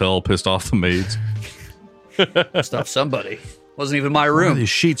the hotel, pissed off the maids. Pissed off somebody. Wasn't even my Why are room. these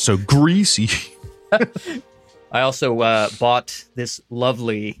sheets so greasy? I also bought this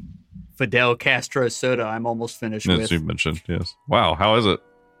lovely Fidel Castro soda I'm almost finished As with. you mentioned, yes. Wow, how is it?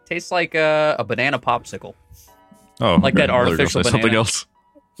 Tastes like a banana popsicle. Oh, Like that artificial Something banana. else.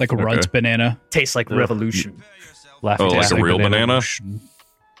 Like a runt banana. Tastes like revolution. Like a real banana?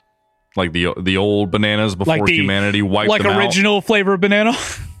 Like the old bananas before humanity wiped them out? Like original flavor of banana?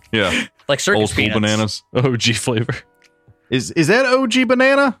 Yeah. Like circus Old school peanuts. bananas. OG flavor. Is that OG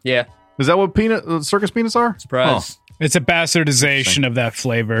banana? Yeah. Is that what circus peanuts are? Surprise. It's a bastardization of that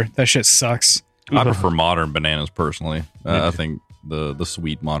flavor. That shit sucks. I prefer modern bananas personally. I think the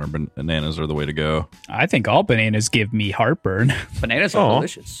sweet modern bananas are the way to go. I think all bananas give me heartburn. Bananas are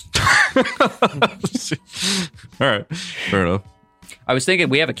delicious. All right, fair enough. I was thinking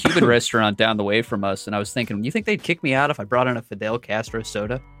we have a Cuban restaurant down the way from us, and I was thinking, you think they'd kick me out if I brought in a Fidel Castro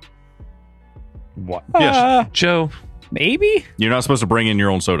soda? What? Yes. Joe. Maybe? You're not supposed to bring in your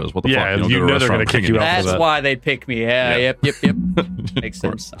own sodas. What the fuck? You know they're going to kick you out. That's why they'd pick me. Yeah. Yep. Makes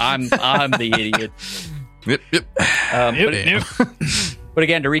sense. I'm the idiot. Yep. But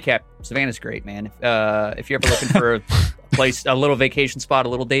again, to recap, Savannah's great, man. If you're ever looking for a place, a little vacation spot, a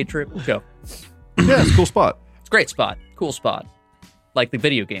little day trip, go. Yeah, it's a cool spot. It's a great spot. Cool spot. Like the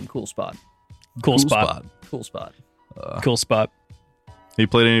video game, cool spot. Cool spot. Cool spot. Cool spot. You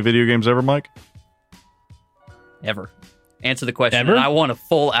played any video games ever, Mike? Ever. Answer the question. Ever? And I want a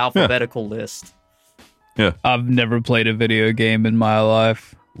full alphabetical list. Yeah. I've never played a video game in my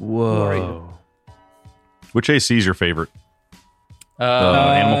life. Whoa. Which AC is your favorite?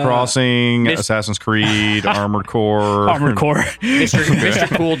 Animal Crossing, Assassin's Creed, Armored Core. Armored Core.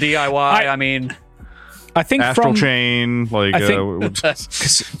 Mr. Cool DIY. I mean, I think Astral Chain, like,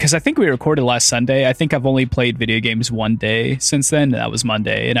 because I think we recorded last Sunday. I think I've only played video games one day since then. And that was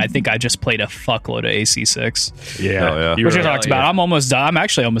Monday, and I think I just played a fuckload of AC6. Yeah. Which I talked about. I'm almost done. I'm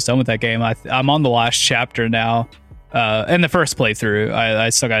actually almost done with that game. I'm on the last chapter now. In the first playthrough, I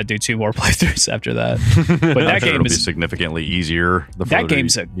still got to do 2 more playthroughs after that. But that game is significantly easier. That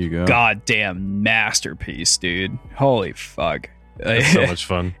game's a goddamn masterpiece, dude. Holy fuck. It's so much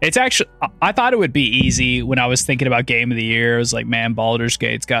fun. It's actually, I thought it would be easy when I was thinking about game of the year. I was like, man, Baldur's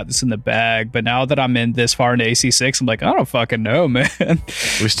Gate's got this in the bag. But now that I'm in this far into AC6, I'm like, I don't fucking know, man.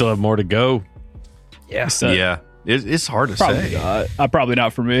 We still have more to go. Yeah. It's hard to probably say. Probably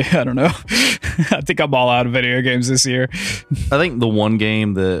not for me. I don't know. I think I'm all out of video games this year. I think the one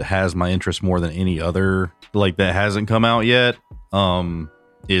game that has my interest more than any other, like that hasn't come out yet,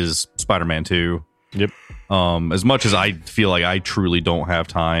 is Spider-Man 2. Yep. As much as I feel like I truly don't have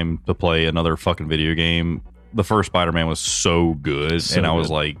time to play another fucking video game, the first Spider-Man was so good, and I was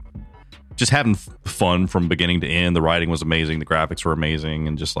like, just having fun from beginning to end. The writing was amazing, the graphics were amazing,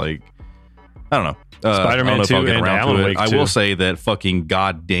 and just like, I don't know. Spider-Man 2 and Alan Wake 2. I will say that fucking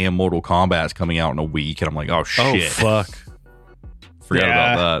goddamn Mortal Kombat's coming out in a week, and I'm like, oh shit. Oh fuck. Forgot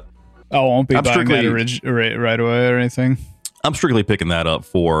about that. I won't be buying that right away or anything. I'm strictly picking that up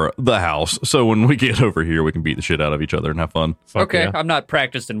for the house, so when we get over here, we can beat the shit out of each other and have fun. Okay, yeah. I'm not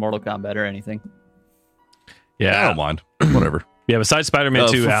practiced in Mortal Kombat or anything. Yeah, I don't mind. Whatever. Yeah, besides Spider-Man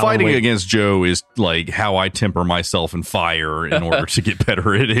 2, fighting against Joe is like how I temper myself in fire in order to get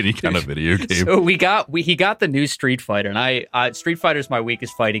better at any kind of video game. So he got the new Street Fighter, and I Street Fighter is my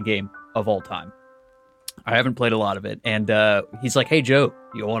weakest fighting game of all time. I haven't played a lot of it, and he's like, "Hey Joe,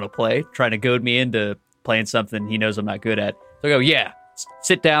 you want to play?" Trying to goad me into playing something he knows I'm not good at. So I go, "Yeah."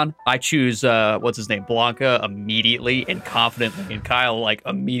 Sit down. I choose what's his name, Blanca, immediately and confidently, and Kyle like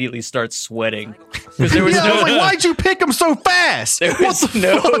immediately starts sweating because there was I was like, "Why'd you pick him so fast?" There was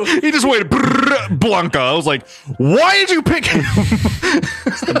fuck? He just waited. Blanca. I was like, "Why did you pick him?"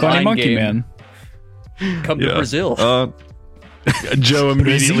 It's the Bunny Monkey Man. Come to Brazil. Joe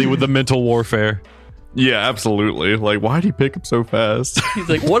immediately with the mental warfare. Yeah, absolutely. Like, why did he pick him so fast? He's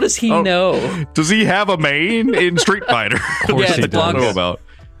like, what does he know? Does he have a main in Street Fighter? Of course yeah, he does. I don't know about.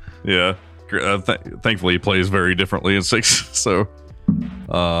 Yeah. Thankfully, he plays very differently in 6. So,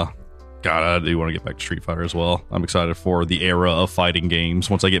 God, I do want to get back to Street Fighter as well. I'm excited for the era of fighting games.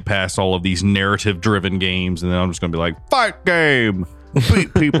 Once I get past all of these narrative-driven games, and then I'm just going to be like, fight game!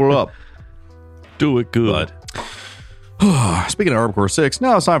 Beat people up. Do it good. But, speaking of Armored Core 6,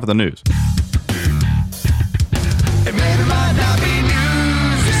 now it's time for the news.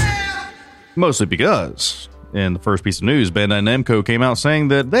 Mostly because, in the first piece of news, Bandai Namco came out saying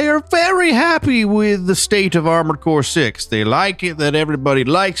that they are very happy with the state of Armored Core 6. They like it, that everybody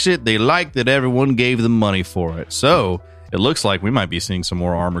likes it. They like that everyone gave them money for it. So, it looks like we might be seeing some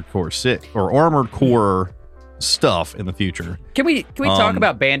more Armored Core 6 or Armored Core stuff in the future. Can we talk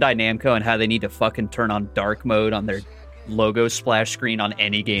about Bandai Namco and how they need to fucking turn on dark mode on their logo splash screen on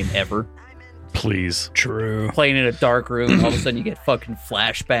any game ever? Please. True. Playing in a dark room, all of a sudden you get fucking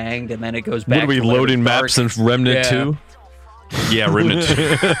flashbanged, and then it goes back. What are we to loading maps in Remnant 2? Yeah, Remnant 2.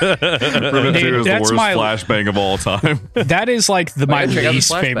 Remnant 2 is the worst flashbang of all time. That is like my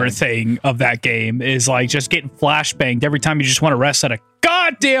least favorite thing of that game is like just getting flashbanged every time you just want to rest at a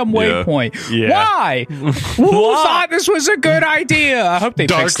goddamn waypoint. Yeah. Why? Who thought this was a good idea? I hope they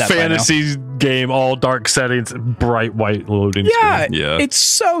fix that. Dark fantasy game, all dark settings, bright white loading screen. Yeah, it's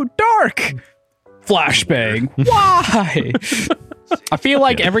so dark. Flashbang. Why? I feel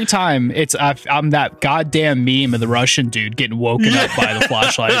like every time I'm that goddamn meme of the Russian dude getting woken up by the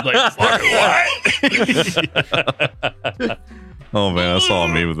flashlight. Like, what? Oh man, I saw a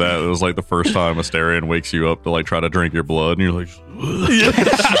meme of that. It was like the first time Asterion wakes you up to like try to drink your blood, and you're like,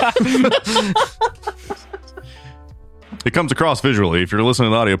 it comes across visually. If you're listening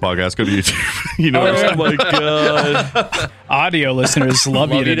to the audio podcast, go to YouTube. You know, oh my god, audio listeners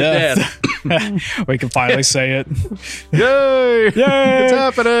love you to death. We can finally say it. Yay! Yay! It's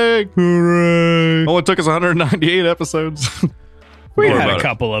happening! Hooray! Only took us 198 episodes. We had a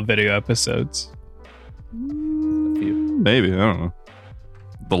couple of video episodes. Maybe, I don't know.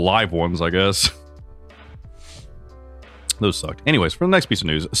 The live ones, I guess. Those sucked. Anyways, for the next piece of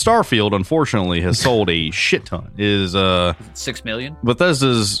news, Starfield unfortunately has sold a shit ton. Is 6 million?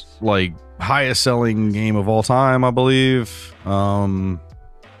 Bethesda's like highest selling game of all time, I believe. Well,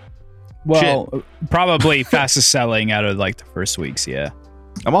 probably fastest selling out of like the first weeks, yeah.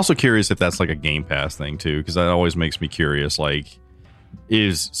 I'm also curious if that's like a Game Pass thing too, because that always makes me curious. Like,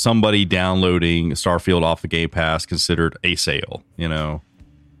 is somebody downloading Starfield off the Game Pass considered a sale? You know,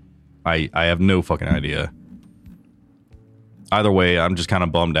 I have no fucking idea. Either way, I'm just kind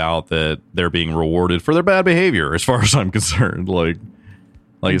of bummed out that they're being rewarded for their bad behavior, as far as I'm concerned. Like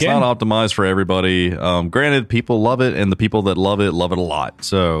it's not optimized for everybody. Granted, people love it, and the people that love it a lot.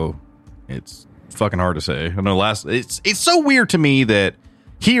 So it's fucking hard to say. I know it's so weird to me that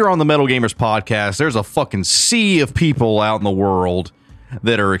here on the Metal Gamers podcast, there's a fucking sea of people out in the world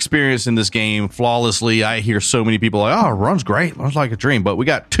that are experiencing this game flawlessly. I hear so many people like, oh, it runs great. Runs like a dream. But we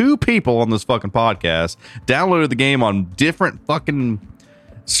got 2 people on this fucking podcast downloaded the game on different fucking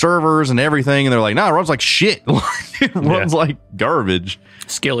servers and everything. And they're like, nah, it runs like shit. It runs like garbage.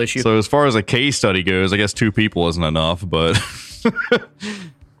 Skill issue. So as far as a case study goes, I guess 2 people isn't enough, but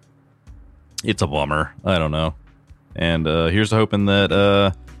it's a bummer. I don't know. And here's hoping that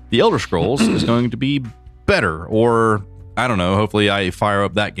the Elder Scrolls is going to be better, or I don't know. Hopefully, I fire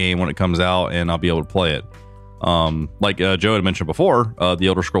up that game when it comes out, and I'll be able to play it. Like Joe had mentioned before, the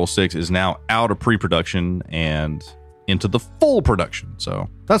Elder Scrolls 6 is now out of pre-production and into the full production, so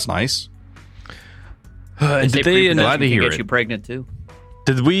that's nice. Did they glad to hear get it. you pregnant too?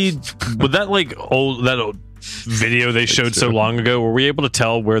 Did we? With that like old video they showed so long ago, were we able to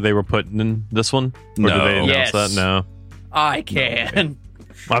tell where they were putting in this one? Or No. did they announce Yes. that? No. I can.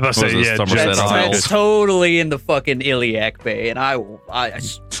 I'm about to say, yeah, Somerset Isles? That's totally in the fucking Iliac Bay, and I'm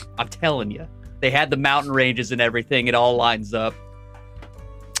telling you, they had the mountain ranges and everything. It all lines up.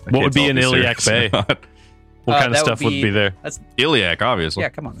 What would be in Iliac Bay? What kind of stuff would be there? That's Iliac, obviously. yeah.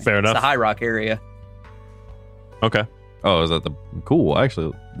 Come on, man. Fair enough. It's the High Rock area. Okay. Oh, is that the cool? I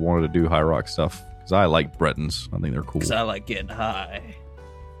actually wanted to do High Rock stuff because I like Bretons. I think they're cool. Because I like getting high.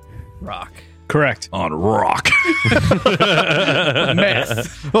 Rock. Correct. On rock.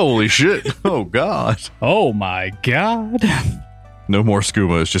 Meth. Holy shit. Oh, God. Oh my god. No more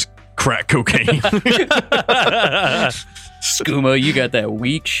skooma. It's just crack cocaine. Skooma, you got that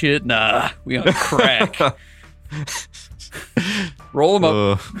weak shit? Nah, we on crack. Roll them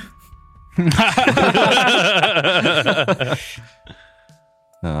up.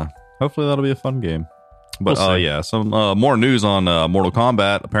 Hopefully that'll be a fun game. But yeah, some more news on Mortal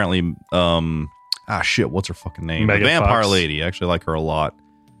Kombat. Apparently, what's her fucking name? Megan the Vampire Fox. Lady. I actually like her a lot.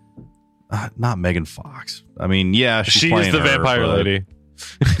 Not Megan Fox. I mean, yeah, she's She is playing the her, vampire but- lady.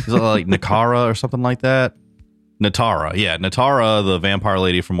 Is it like Nakara or something like that? Natara. Yeah, Natara, the vampire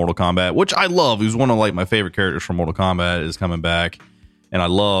lady from Mortal Kombat, which I love, who's one of like my favorite characters from Mortal Kombat, is coming back. And I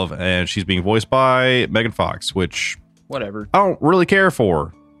love, and she's being voiced by Megan Fox, which Whatever. I don't really care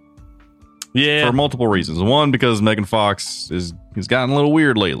for Yeah. for multiple reasons. One, because Megan Fox has gotten a little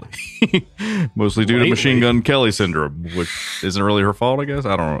weird lately, mostly due to Machine Gun Kelly syndrome, which isn't really her fault, I guess.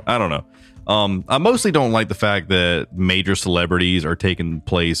 I don't know. I mostly don't like the fact that major celebrities are taking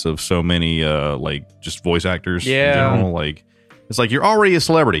place of so many like just voice actors in general. Like, it's like you're already a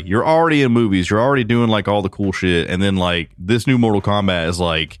celebrity, you're already in movies, you're already doing like all the cool shit, and then like this new Mortal Kombat is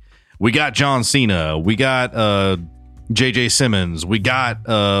like, we got John Cena, we got JJ Simmons, we got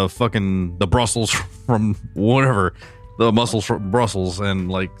fucking the Brussels from whatever, the muscles from Brussels, and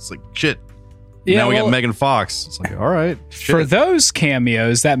like it's like shit. Yeah, now we well, got Megan Fox. It's like, all right. For shit. those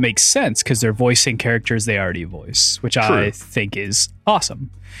cameos, that makes sense because they're voicing characters they already voice, which I think is awesome.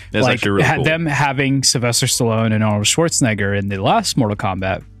 That's like actually really cool. them having Sylvester Stallone and Arnold Schwarzenegger in the last Mortal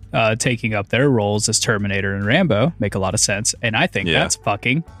Kombat taking up their roles as Terminator and Rambo make a lot of sense, and I think that's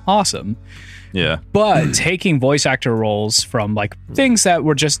fucking awesome. Yeah. But taking voice actor roles from like things that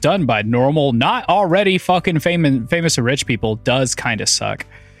were just done by normal, not already fucking famous or rich people does kind of suck.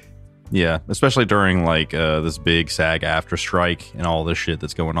 Yeah, especially during like this big SAG after strike and all this shit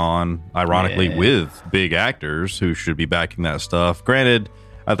that's going on. Ironically, with big actors who should be backing that stuff. Granted,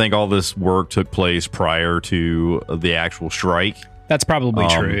 I think all this work took place prior to the actual strike. That's probably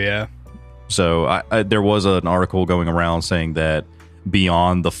true, yeah. So there was an article going around saying that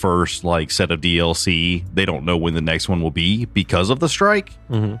beyond the first like set of DLC, they don't know when the next one will be because of the strike.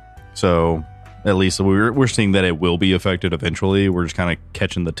 Mm-hmm. So at least we're seeing that it will be affected eventually. We're just kind of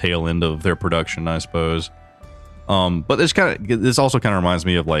catching the tail end of their production, I suppose. But this also kind of reminds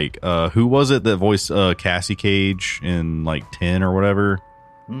me of like who was it that voiced Cassie Cage in like 10 or whatever?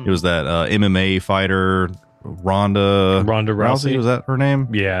 It was that MMA fighter Ronda Rousey. Was that her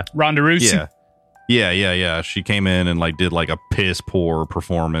name? Yeah, Ronda Rousey. Yeah. She came in and like did like a piss poor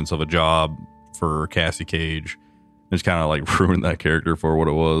performance of a job for Cassie Cage. Just kind of like ruined that character for what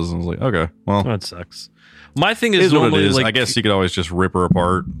it was. I was like, okay, well, that sucks. My thing is normally, what it is. like, I guess you could always just rip her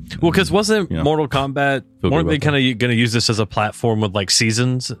apart. Well, because wasn't Mortal Kombat, weren't they kind of going to use this as a platform with like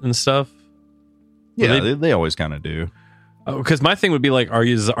seasons and stuff? Yeah, they always kind of do. Because my thing would be like, are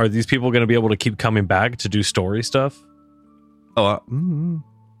these people going to be able to keep coming back to do story stuff? I guess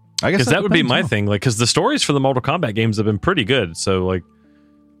because that would be my thing. Like, because the stories for the Mortal Kombat games have been pretty good. So, like,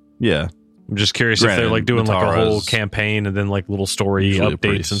 yeah, I'm just curious if they're like doing like a whole campaign and then like little story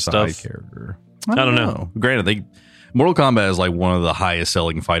updates and stuff. Character. I don't know. Granted, Mortal Kombat is like one of the highest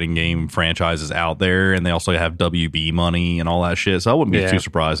selling fighting game franchises out there, and they also have WB money and all that shit. So I wouldn't be too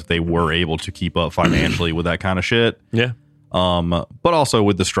surprised if they were able to keep up financially with that kind of shit. Yeah. But also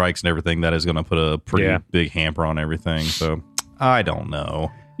with the strikes and everything, that is going to put a pretty big hamper on everything. So I don't know.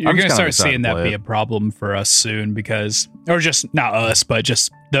 You're going to start seeing that be a problem for us soon because, or just not us, but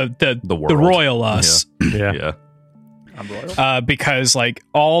just the royal us. Yeah. I'm royal. Because like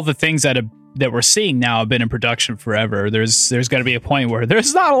all the things that we're seeing now have been in production forever. There's going to be a point where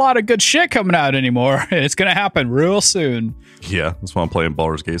there's not a lot of good shit coming out anymore. It's going to happen real soon. Yeah, that's why I'm playing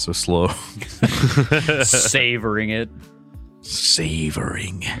Baldur's Gate so slow. Savoring it.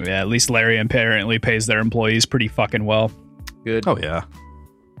 Yeah, at least Larry apparently pays their employees pretty fucking well. Good. Oh yeah.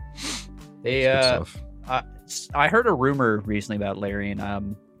 I heard a rumor recently about Larry,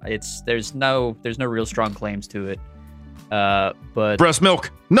 and there's no real strong claims to it. But breast milk.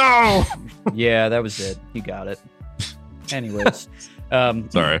 No. Yeah, that was it. You got it. Anyways,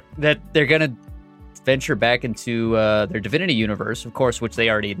 sorry. That they're gonna venture back into their Divinity universe, of course, which they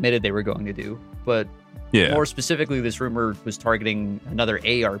already admitted they were going to do. But more specifically, this rumor was targeting another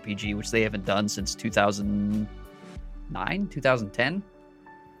ARPG, which they haven't done since 2009, 2010.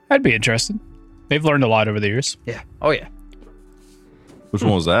 I'd be interested. They've learned a lot over the years. Yeah. Oh yeah. Which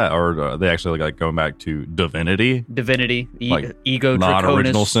one was that? Or are they actually like going back to Divinity? Divinity, like Ego not Draconis,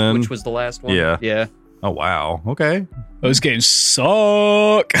 Original Sin, which was the last one. Yeah. Yeah. Oh wow. Okay. Those games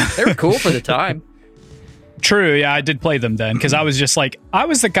suck. They were cool for the time. True, yeah, I did play them then because I was just like, I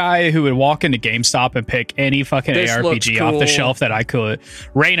was the guy who would walk into GameStop and pick any fucking ARPG off the shelf that I could.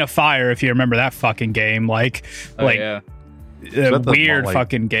 Rain of Fire, if you remember that fucking game, weird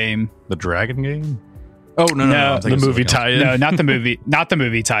fucking game. The dragon game? Oh no, the movie tie-in. No, not the movie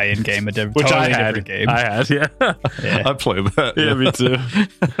tie-in game. A totally different game. I had, yeah. I played that. Yeah, me too.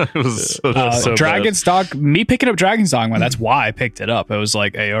 It was so Dragon's Dogma. Me picking up Dragon's Dogma. That's why I picked it up. It was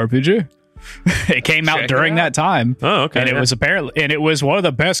like ARPG. It came out during that time. Oh, okay. And it was it was one of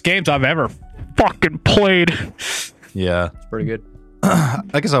the best games I've ever fucking played. Yeah, it's pretty good.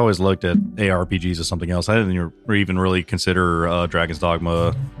 I guess I always looked at ARPGs as something else. I didn't even really consider Dragon's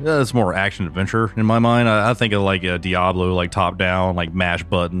Dogma. It's more action adventure in my mind. I think of like a Diablo, like top down, like mash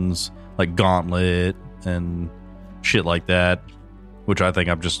buttons, like Gauntlet and shit like that, which I think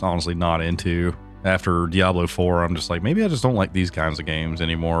I'm just honestly not into. After Diablo 4, I'm just like, maybe I just don't like these kinds of games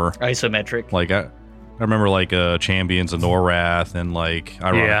anymore. Isometric. Like I remember like Champions of Norwrath and like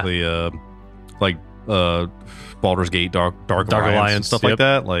ironically Baldur's Gate, Dark Alliance, and stuff like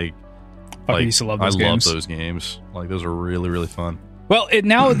that. Like, I used to love those games. Love those games. Like, those are really, really fun. Well,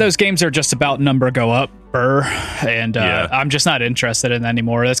 now those games are just about number go up, and I'm just not interested in that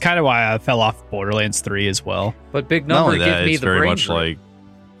anymore. That's kind of why I fell off Borderlands 3 as well. But big number gives me the brain like.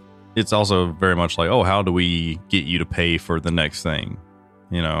 It's also very much like, oh, how do we get you to pay for the next thing?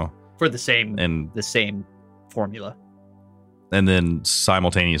 You know, for the same formula. And then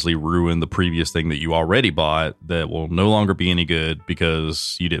simultaneously ruin the previous thing that you already bought that will no longer be any good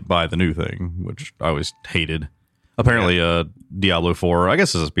because you didn't buy the new thing, which I always hated. Apparently, Diablo 4, I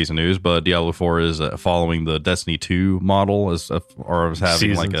guess this is a piece of news, but Diablo 4 is following the Destiny 2 model as having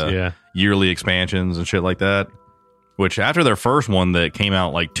seasons, yearly expansions and shit like that. Which after their first one that came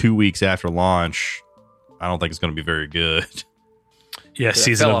out like 2 weeks after launch, I don't think it's going to be very good. Yeah,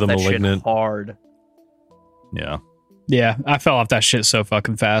 Season of the Malignant. Hard. Yeah. Yeah, I fell off that shit so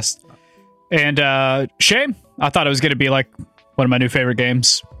fucking fast. And shame. I thought it was going to be like one of my new favorite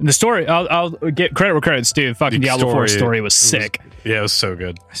games. And the story, I'll get credit where credit's due. Fucking Diablo 4 story was sick. It was so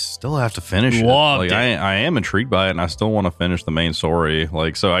good. I still have to finish it. Loved it. I am intrigued by it, and I still want to finish the main story.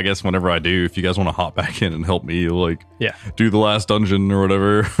 Like, so I guess whenever I do, if you guys want to hop back in and help me, like, do the last dungeon or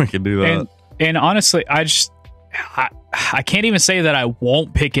whatever, we can do that. And honestly, I can't even say that I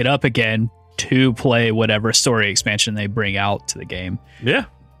won't pick it up again to play whatever story expansion they bring out to the game. Yeah.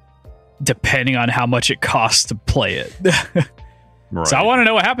 Depending on how much it costs to play it. Right. So I want to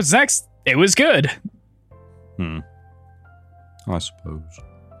know what happens next. It was good. I suppose.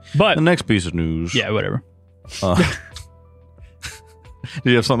 But the next piece of news. Yeah, whatever. Do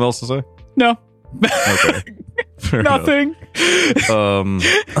you have something else to say? No. Okay. Nothing.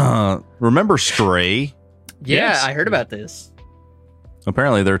 Remember Stray? Yeah, Yes. I heard about this.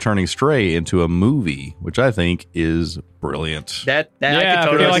 Apparently, they're turning Stray into a movie, which I think is brilliant. I could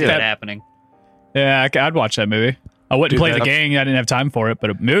totally see that happening. Yeah, I'd watch that movie. I wouldn't play the game. I didn't have time for it,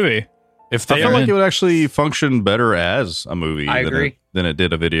 but a movie. If I feel like it would actually function better as a movie than it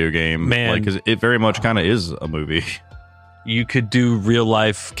did a video game. Man. Like, 'cause it very much kind of is a movie. You could do real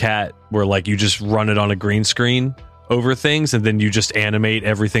life Cat where like you just run it on a green screen over things and then you just animate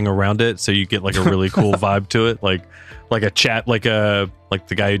everything around it so you get like a really cool vibe to it. Like a chat, like the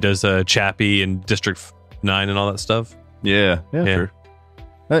guy who does Chappie in District 9 and all that stuff. Yeah. Sure.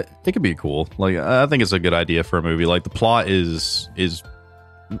 It could be cool. Like, I think it's a good idea for a movie. Like, the plot is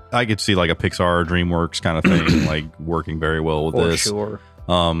I could see like a Pixar or DreamWorks kind of thing, like working very well with this. For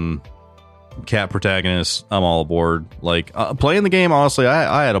sure. Cat protagonist, I'm all aboard. Like, playing the game, honestly,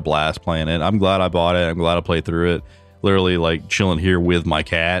 I had a blast playing it. I'm glad I bought it. I'm glad I played through it. Literally, like, chilling here with my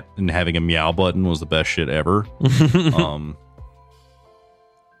cat and having a meow button was the best shit ever.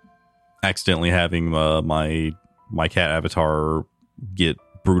 Accidentally having my cat avatar get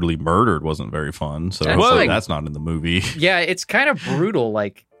brutally murdered wasn't very fun. So that's not in the movie. Yeah, it's kind of brutal.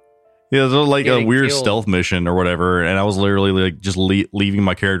 Like, yeah, there's like a weird killed. stealth mission or whatever, and I was literally like just leaving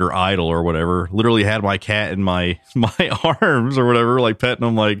my character idle or whatever. Literally had my cat in my arms or whatever, like petting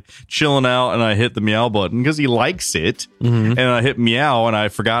him, like chilling out, and I hit the meow button because he likes it. And I hit meow, and I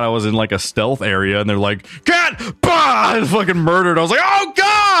forgot I was in like a stealth area, and they're like, "Cat, bah!" And fucking murdered. I was like, "Oh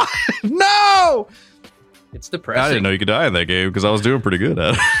god, no!" It's depressing. I didn't know you could die in that game because I was doing pretty good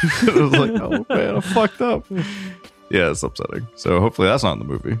at it. I was like, "Oh man, I fucked up." Yeah, it's upsetting. So hopefully that's not in the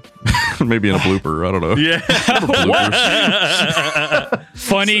movie. Maybe in a blooper. I don't know. Yeah.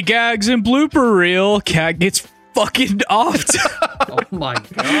 Funny gags and blooper reel. Cat gets fucking offed. Oh my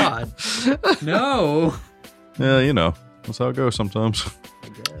god. No. Yeah, you know. That's how it goes sometimes.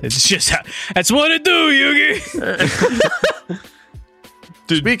 It's just that's what it do, Yugi.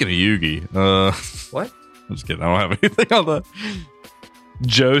 Dude, speaking of Yugi, what? I'm just kidding. I don't have anything on that.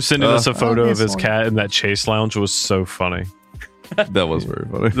 Joe sending us a photo of his cat in that chase lounge was so funny. That was very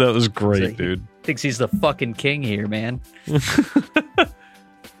funny. That was great, like, dude. Thinks he's the fucking king here, man.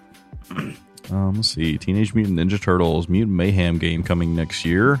 Let's see. Teenage Mutant Ninja Turtles Mutant Mayhem game coming next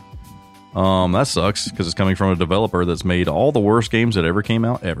year. That sucks because it's coming from a developer that's made all the worst games that ever came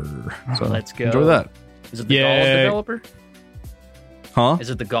out ever. So let's go. Enjoy that. Is it the Gollum developer? Huh?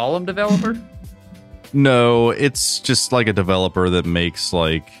 Is it the Gollum developer? No, it's just like a developer that makes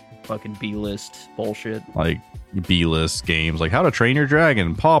like fucking B-list bullshit. Like B-list games like How to Train Your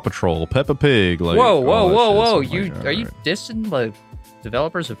Dragon, Paw Patrol, Peppa Pig. Like, whoa. So You are you dissing the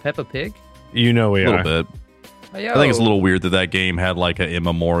developers of Peppa Pig? You know we a are. little bit. Yo. I think it's a little weird that game had like an in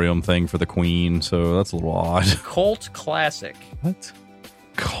memoriam thing for the Queen, so that's a little odd. Cult classic. What?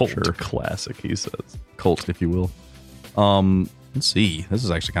 Cult classic, he says. Cult, if you will. Let's see. This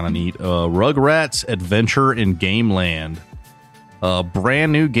is actually kind of neat. Rugrats Adventure in Gameland. A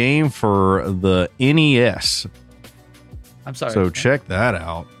brand new game for the NES. I'm sorry. So check that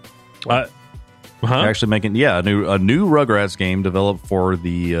out. They're actually making a new Rugrats game developed for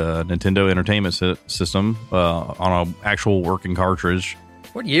the Nintendo Entertainment System on an actual working cartridge.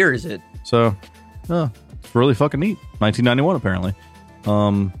 What year is it? So it's really fucking neat. 1991 apparently.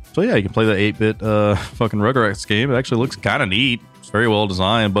 So yeah, you can play the 8-bit fucking Rugrats game. It actually looks kind of neat. It's very well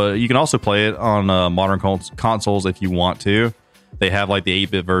designed, but you can also play it on modern consoles if you want to. They have like the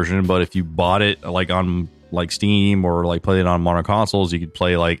 8-bit version, but if you bought it like on like Steam or like played it on modern consoles, you could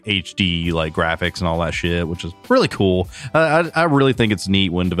play like HD like graphics and all that shit, which is really cool. I really think it's neat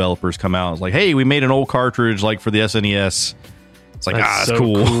when developers come out and it's like, hey, we made an old cartridge like for the SNES. It's like, that's so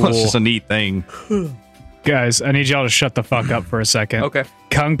cool. It's just a neat thing. Guys, I need y'all to shut the fuck up for a second. Okay.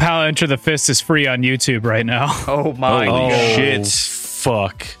 Kung Pao Enter the Fist is free on YouTube right now. Oh my Holy god. shit.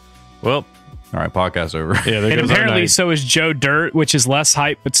 fuck. Well, all right, podcast over. Yeah, and apparently so is Joe Dirt, which is less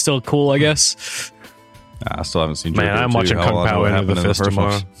hype but still cool, I guess. I still haven't seen Joe Dirt. I'm watching Kung Pao Into the Fist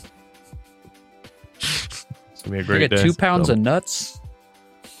tomorrow. It's gonna be a great day. 2 pounds of nuts.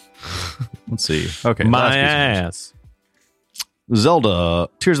 Let's see. Okay, my ass. Zelda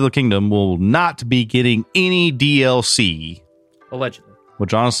Tears of the Kingdom will not be getting any DLC. Allegedly.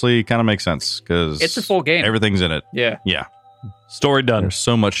 Which honestly kind of makes sense because it's a full game. Everything's in it. Yeah. Story done. There's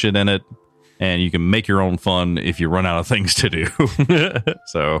so much shit in it, and you can make your own fun if you run out of things to do.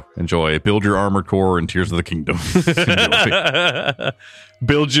 So enjoy. Build your armored core in Tears of the Kingdom.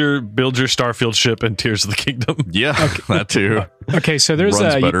 build your Starfield ship in Tears of the Kingdom. Yeah, that too. Okay, so there's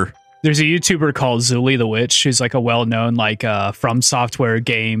a YouTuber called Zuli the Witch who's like a well-known like From Software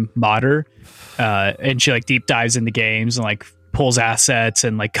game modder, and she like deep dives into games and like pulls assets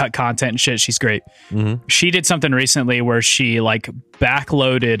and like cut content and shit. She's great. Mm-hmm. She did something recently where she like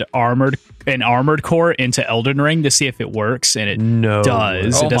backloaded an armored core into Elden Ring to see if it works, and it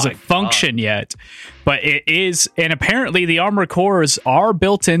does. It doesn't function yet, but it is. And apparently the armored cores are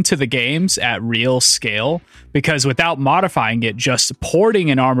built into the games at real scale, because without modifying it, just porting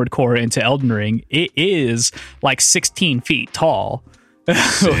an armored core into Elden Ring, it is like 16 feet tall.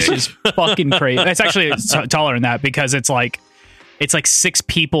 Which is fucking crazy. It's actually taller than that, because it's like 6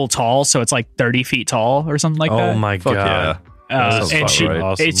 people tall, so it's like 30 feet tall or something like that. Oh my god! And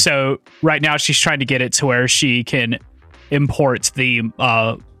awesome. So right now she's trying to get it to where she can import the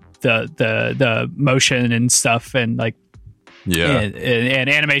motion and stuff, and like and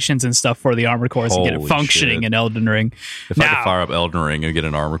animations and stuff for the armored cores and get it functioning in Elden Ring. If I could fire up Elden Ring and get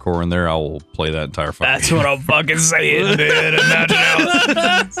an armor core in there, I will play that entire fucking That's what I'm fucking saying, man. Imagine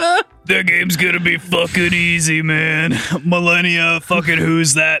how that game's gonna be fucking easy, man. Millennia, fucking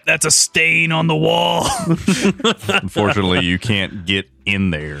who's that? That's a stain on the wall. Unfortunately, you can't get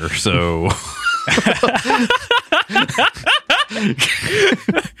in there, so get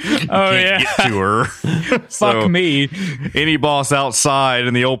to her. Fuck me. Any boss outside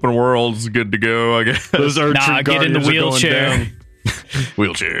in the open world is good to go, I guess. Those get in the wheelchair.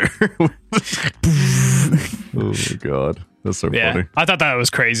 Wheelchair. Oh my god, that's so funny. I thought that was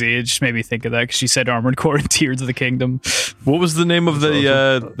crazy. It just made me think of that because she said armored core in Tears of the Kingdom. What was the name of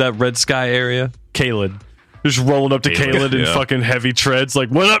the that Red Sky area? Kaled. Just rolling up to Kaled in fucking heavy treads, like,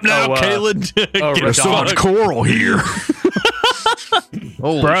 what up now, Kaled? There's so much coral here.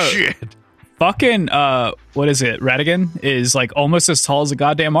 Holy shit. Fucking, what is it? Radigan is like almost as tall as a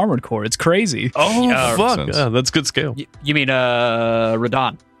goddamn armored core. It's crazy. Oh, fuck. Yeah, that's good scale. You mean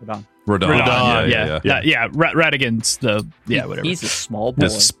Radon. Yeah. Radigan's whatever. He's a small boy.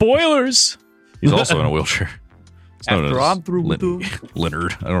 Spoilers. He's also in a wheelchair. After I'm through with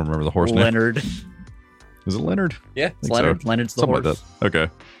Leonard. I don't remember the horse name. Leonard. Is it Leonard? Yeah, it's Leonard. So. Leonard's the Something horse. Like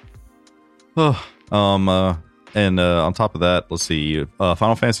that. Okay. And on top of that, let's see.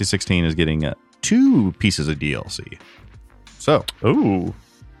 Final Fantasy 16 is getting 2 pieces of DLC. So,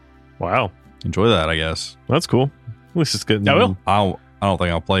 wow, enjoy that. I guess that's cool. At least it's good. I will. I don't think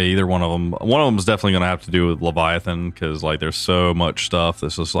I'll play either one of them. One of them is definitely going to have to do with Leviathan, because like there's so much stuff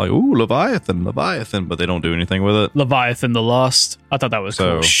that's just like, ooh, Leviathan, but they don't do anything with it. Leviathan the Lost. I thought that was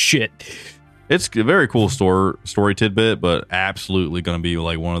cool. Shit. It's a very cool story tidbit, but absolutely going to be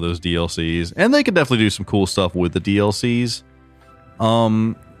like one of those DLCs. And they could definitely do some cool stuff with the DLCs.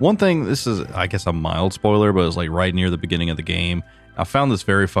 One thing, this is, I guess, a mild spoiler, but it's like right near the beginning of the game. I found this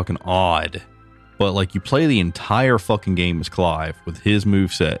very fucking odd. But like you play the entire fucking game as Clive with his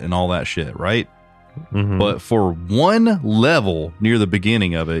moveset and all that shit, right? Mm-hmm. But for one level near the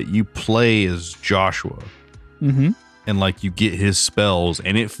beginning of it, you play as Joshua. Mm-hmm. And like you get his spells,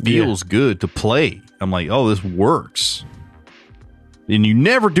 and it feels good to play. I'm like, oh, this works. And you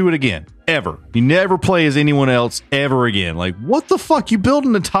never do it again, ever. You never play as anyone else ever again. Like, what the fuck? You build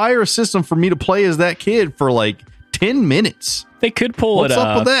an entire system for me to play as that kid for like 10 minutes. They could pull What's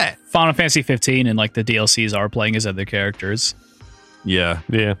up with that? Final Fantasy 15 and like the DLCs are playing as other characters. Yeah.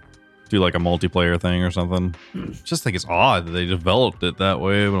 Do like a multiplayer thing or something. Just think it's odd that they developed it that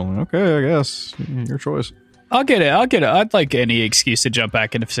way. But I'm like, okay, I guess. Your choice. I'll get it. I'd like any excuse to jump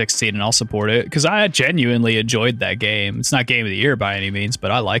back into 16 and I'll support it because I genuinely enjoyed that game. It's not game of the year by any means, but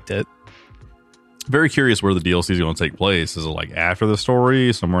I liked it. Very curious where the DLC is going to take place. Is it like after the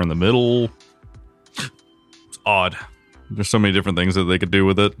story, somewhere in the middle? It's odd. There's so many different things that they could do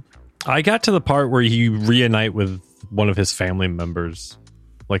with it. I got to the part where you reunite with one of his family members,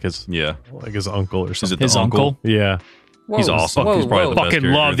 like his uncle or something. His uncle? Yeah. Whoa, he's awesome. He's probably the best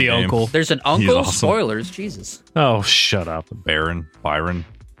fucking love the uncle. There's an uncle? Awesome. Spoilers. Jesus. Oh, shut up. Byron.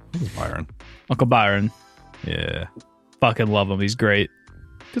 Uncle Byron. Yeah. fucking love him. He's great.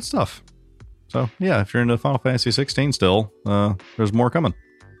 Good stuff. So yeah, if you're into Final Fantasy 16 still, there's more coming.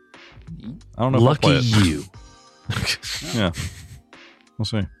 I don't know. Lucky if I'll play it. you. Yeah, we'll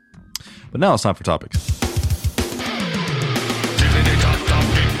see. But now it's time for topics.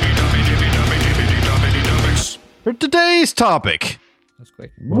 For today's topic, That's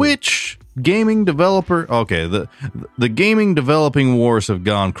quick. which gaming developer? Okay, the gaming developing wars have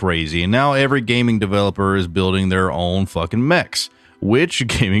gone crazy, and now every gaming developer is building their own fucking mechs. Which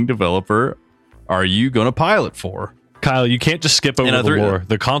gaming developer are you going to pilot for? Kyle, you can't just skip over the war.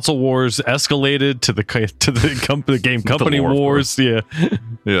 The console wars escalated to the game company war, wars. Yeah.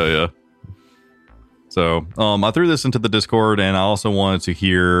 Yeah. So I threw this into the Discord, and I also wanted to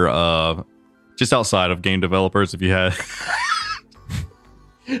hear just outside of game developers, if you had.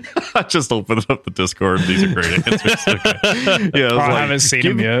 I just opened up the Discord. These are great answers. Okay. Yeah, I haven't seen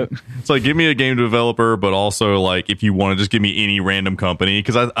them yet. It's like, give me a game developer, but also like if you want to just give me any random company,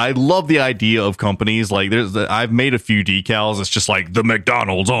 because I love the idea of companies. Like I've made a few decals. It's just like the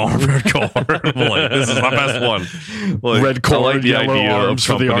McDonald's armored car. Like, this is my best one. Like, Red cord, like the yellow idea arms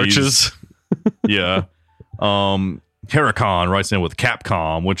of for the arches. Yeah. Heracon writes in with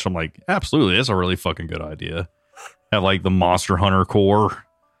Capcom, which I'm like, absolutely, that's a really fucking good idea. Have like the Monster Hunter core.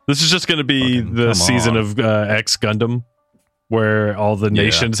 This is just going to be the season of X Gundam, where all the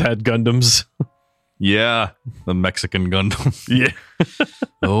nations had Gundams. Yeah, the Mexican Gundam. Yeah.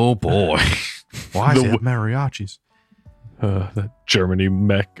 Oh boy, why is it mariachis? That Germany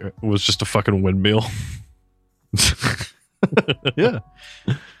mech was just a fucking windmill. Yeah.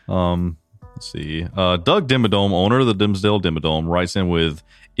 Let's see. Doug Dimmadome, owner of the Dimsdale Dimmadome, writes in with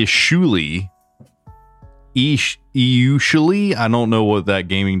Ishuli. Usually, I don't know what that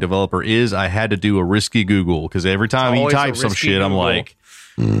gaming developer is. I had to do a risky Google because every time he types some shit, I'm like,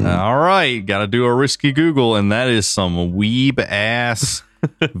 all right, got to do a risky Google. And that is some weeb ass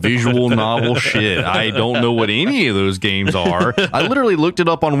visual novel shit. I don't know what any of those games are. I literally looked it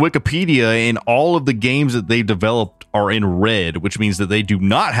up on Wikipedia, and all of the games that they developed are in red, which means that they do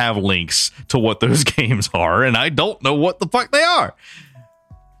not have links to what those games are. And I don't know what the fuck they are.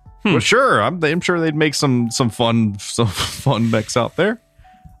 Well, sure. I'm sure they'd make some fun mechs out there.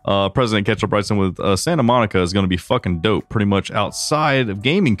 President Ketchup writes in with Santa Monica is going to be fucking dope, pretty much outside of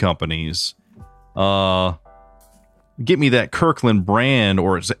gaming companies. Get me that Kirkland brand,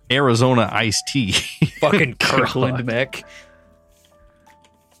 or it's Arizona iced tea. Fucking Kirkland mech.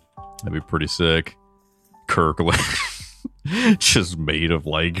 That'd be pretty sick. Kirkland. Just made of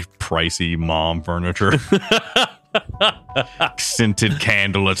like pricey mom furniture. Scented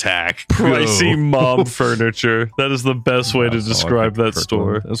candle attack. Pricey mom furniture. That is the best way to describe that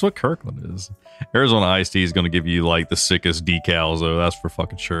store. That's what Kirkland is. Arizona iced tea is going to give you like the sickest decals, though. That's for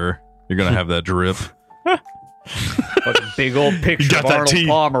fucking sure. You're going to have that drip. Fucking big old picture of Arnold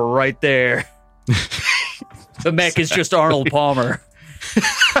Palmer right there. The mech is just Arnold Palmer.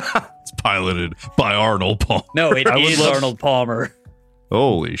 It's piloted by Arnold Palmer. No, it is Arnold Palmer.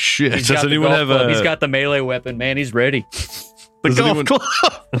 Holy shit. Does anyone have a... He's got the melee weapon, man. He's ready. The golf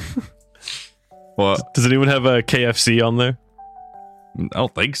club. What? Does anyone have a KFC on there? I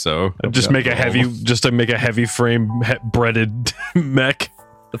don't think so. Just to make a heavy frame breaded mech.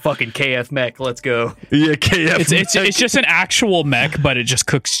 The fucking KF mech. Let's go. Yeah, KF. It's just an actual mech, but it just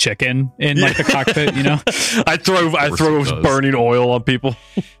cooks chicken in like the cockpit. You know, I throw burning oil on people.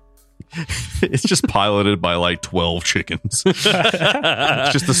 It's just piloted by like 12 chickens. It's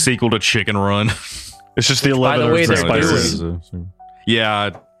just the sequel to Chicken Run. It's just the 11 By the way, they're spices.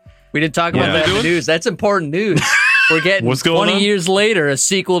 Yeah. We didn't talk about that in the news. That's important news. We're getting What's going 20 on? years later a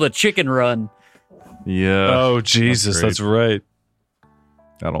sequel to Chicken Run. Yeah. Oh, Jesus. That's right.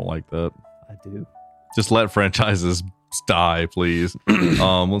 I don't like that. I do. Just let franchises die, please.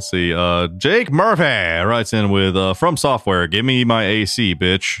 Let's see. Jake Murphy writes in with From Software. Give me my AC,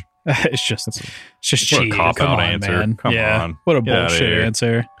 bitch. it's just cheating. Cop Come out on, answer. man. Come on. What a Get outta bullshit here.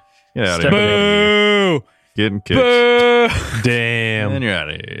 answer. Get out of here. Boo! Getting kicked. Boo! Damn. And you're out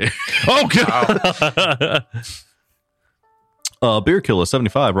of here. Oh, God. Beer Killer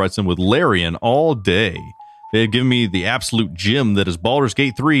 75 writes in with Larian all day. They have given me the absolute gem that is Baldur's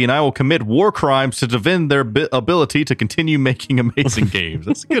Gate 3, and I will commit war crimes to defend their ability to continue making amazing games.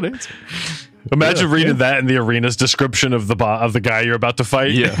 That's a good answer. Imagine reading that in the arena's description of the guy you're about to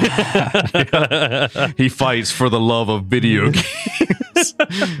fight. Yeah. He fights for the love of video games.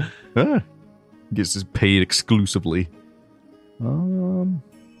 Gets his paid exclusively. Doug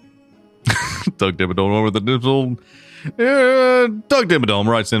Dimmadome over the digital. Doug Dimmadome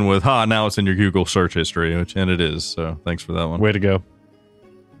writes in with, now it's in your Google search history, and it is. So thanks for that one. Way to go.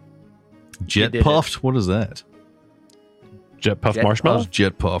 Jet Puffed? What is that? Jet puffed marshmallow?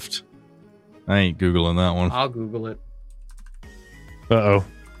 Jet puffed. I ain't Googling that one. I'll Google it. Uh-oh.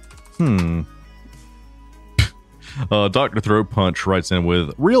 Dr. Throat Punch writes in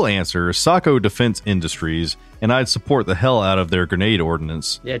with, real answer, Sacco Defense Industries, and I'd support the hell out of their grenade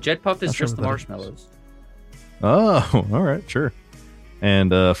ordinance. Yeah, Jet Puffed is just the marshmallows. Oh, all right, sure.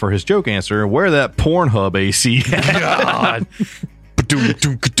 And for his joke answer, wear that Pornhub AC. God. Dude,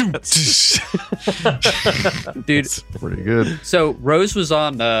 That's pretty good. so Rose was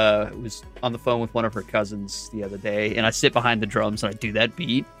on the phone with one of her cousins the other day, and I sit behind the drums and I do that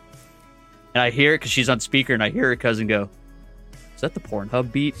beat, and I hear it because she's on speaker, and I hear her cousin go, "Is that the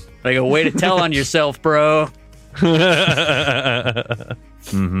Pornhub beat?" And I go, "Way to tell on yourself, bro." Everybody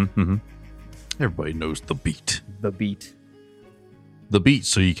knows the beat. The beat. The beat,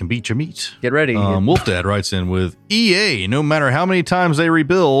 so you can beat your meat. Get ready. Wolf Dad writes in with, EA, no matter how many times they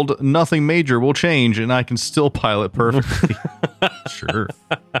rebuild, nothing major will change, and I can still pilot perfectly. Sure.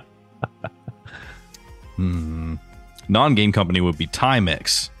 Non-game company would be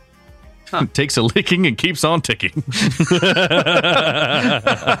Timex. Huh. Takes a licking and keeps on ticking.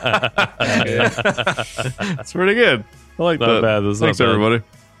 That's pretty good. I like Not that. bad. That's Thanks, not bad. everybody.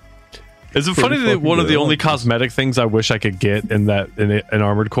 Is it funny that one of the only cosmetic things I wish I could get in an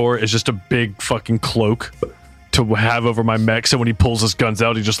Armored Core is just a big fucking cloak to have over my mech, so when he pulls his guns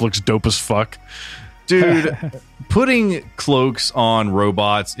out, he just looks dope as fuck. Dude, putting cloaks on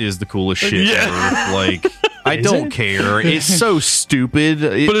robots is the coolest shit ever. Like, I don't care. It's so stupid.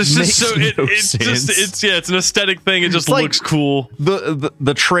 But it's just so it's it's an aesthetic thing. It just like looks cool.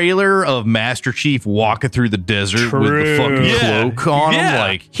 The trailer of Master Chief walking through the desert with the fucking cloak on him,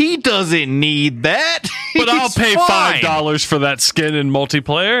 like, he doesn't need that. But I'll He's pay fine. $5 for that skin in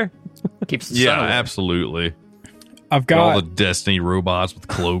multiplayer. Keeps the Yeah, sun away. absolutely. I've All got the Destiny robots with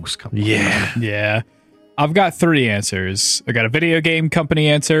cloaks. Come on. yeah. I've got 3 answers. I got a video game company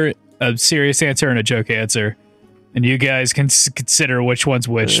answer, a serious answer, and a joke answer. And you guys can consider which one's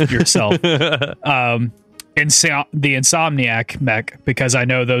which yourself. The Insomniac mech, because I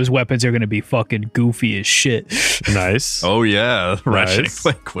know those weapons are going to be fucking goofy as shit. Nice. Oh yeah, Ratchet and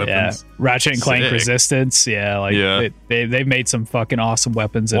Clank weapons. Yeah, Ratchet and Clank Sick. Resistance. Yeah, like they made some fucking awesome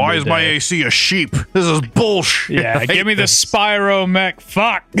weapons. Why is my AC a sheep? This is bullshit. Yeah, give me the Spyro mech.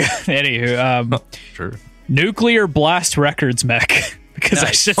 Fuck. Anywho, Sure. Nuclear Blast Records mech. Because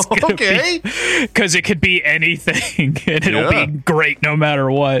Nice. that's just gonna because it could be anything and it'll be great no matter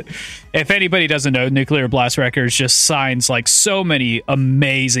what. If anybody doesn't know, Nuclear Blast Records just signs like so many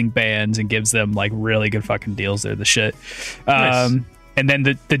amazing bands and gives them like really good fucking deals. They're the shit. Nice. And then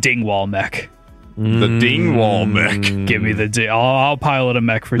the Dingwall mech. The Dingwall mech. Give me the I'll pilot a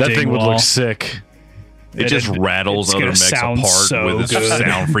mech for That Dingwall. thing would look sick. It just rattles it's other gonna mechs sound apart so with its good.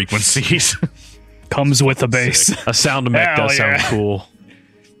 sound frequencies. Comes with the bass. A sound mech Hell does sound yeah. cool.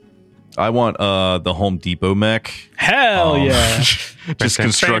 I want the Home Depot mech. Hell yeah. Just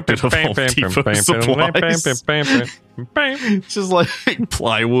constructed of Home Depot supplies. It's just like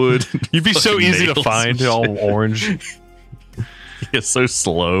plywood. You'd be so Fucking easy to nails find, and all shit. orange. It's so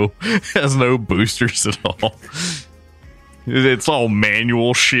slow. Has no boosters at all. It's all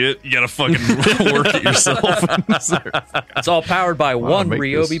manual shit. You gotta fucking work it yourself. It's all powered by one make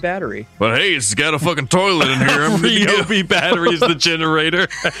Ryobi this. battery. But hey, it's got a fucking toilet in here. I'm gonna go. Ryobi battery is the generator.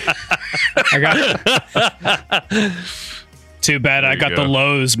 I got too bad I you got go. the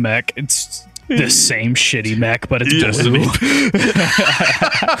Lowe's mech. It's the same shitty mech, but it's Destiny. blue.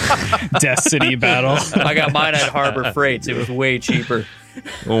 Destiny battle. I got mine at Harbor Freights. It was way cheaper.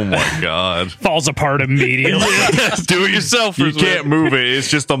 Oh my god. Falls apart immediately. Do it yourself. You can't move it. It's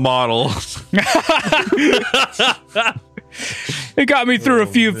just a model. It got me through a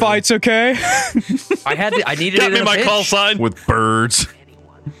few fights, okay? I needed Got it me in a my pinch. call sign. With birds.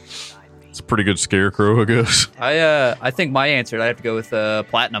 It's a pretty good scarecrow, I guess. I think my answer, I have to go with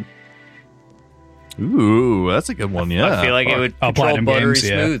Platinum. Ooh, that's a good one, yeah. I feel like it would Oh, control Platinum buttery games,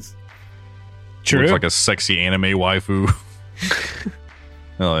 yeah. smooth. True. Looks like a sexy anime waifu.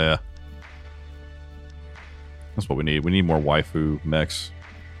 Hell yeah. That's what we need. We need more waifu mechs.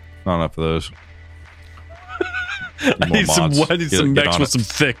 Not enough of those. I need some Get mechs on with it. some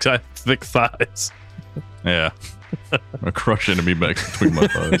thick thighs. Yeah. I'm gonna crush enemy mechs between my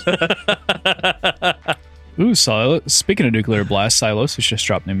thighs. Ooh, speaking of Nuclear Blast, Silosis just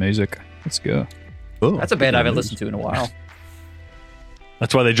dropped new music. Let's go. Oh, That's a band I haven't listened to in a while.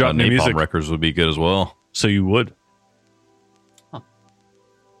 That's why they dropped new Napalm music. Records would be good as well. So you would.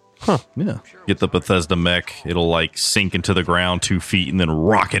 Huh. Yeah. Get the Bethesda mech. It'll like sink into the ground 2 feet and then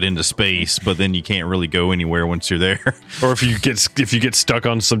rocket into space, but then you can't really go anywhere once you're there. Or if you get stuck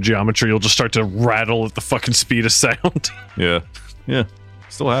on some geometry, you'll just start to rattle at the fucking speed of sound. Yeah. Yeah.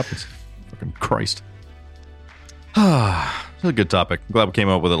 Still happens. Fucking Christ. It's a good topic. I'm glad we came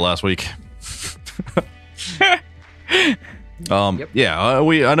up with it last week. I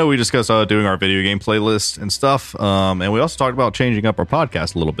know we discussed doing our video game playlist and stuff, and we also talked about changing up our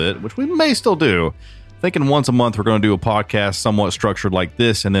podcast a little bit, which we may still do. Thinking once a month we're going to do a podcast somewhat structured like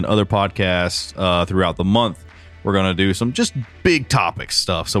this, and then other podcasts throughout the month we're going to do some just big topic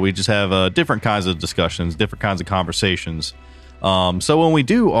stuff, so we just have different kinds of discussions, different kinds of conversations. So when we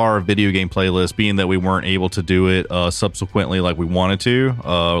do our video game playlist, being that we weren't able to do it subsequently like we wanted to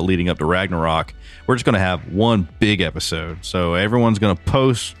leading up to Ragnarok, we're just going to have one big episode. So everyone's going to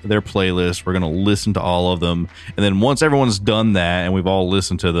post their playlist. We're going to listen to all of them. And then once everyone's done that and we've all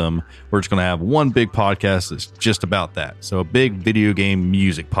listened to them, we're just going to have one big podcast that's just about that. So a big video game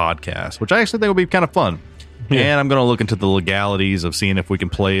music podcast, which I actually think will be kind of fun. Yeah. And I'm going to look into the legalities of seeing if we can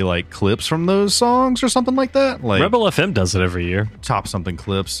play like clips from those songs or something like that. Like Rebel FM does it every year. Top something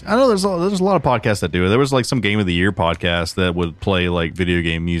clips. I know there's a lot of podcasts that do it. There was like some Game of the Year podcast that would play like video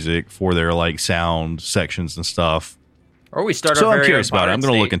game music for their like sound sections and stuff. Or we start. So I'm curious about it. I'm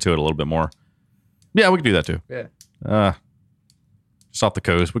going to look into it a little bit more. Yeah, we can do that too. Yeah. Just off the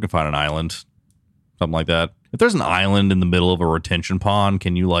coast, we can find an island, something like that. If there's an island in the middle of a retention pond,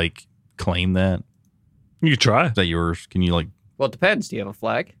 can you like claim that? You try. Is that yours? Can you like... Well, it depends. Do you have a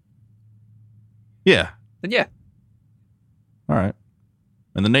flag? Yeah. Then yeah. All right.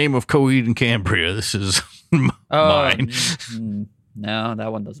 In the name of Coed and Cambria, this is mine. No,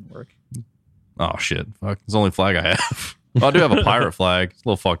 that one doesn't work. Oh, shit. Fuck. It's the only flag I have. Oh, I do have a pirate flag. It's a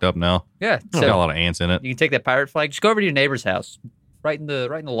little fucked up now. Yeah. It's got a lot of ants in it. You can take that pirate flag. Just go over to your neighbor's house. Right in the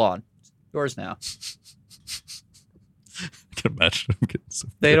lawn. It's yours now. I can imagine them getting so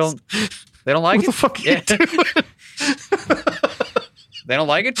They don't like what it? What the fuck are you doing? They don't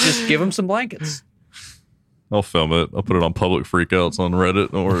like it? Just give them some blankets. I'll film it. I'll put it on public freakouts on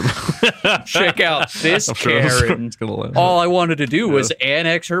Reddit. Or check out this Karen. All I wanted to do was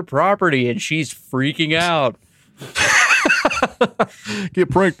annex her property, and she's freaking out. Get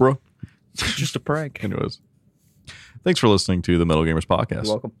pranked, bro. Just a prank. Anyways, thanks for listening to the Metal Gamers Podcast.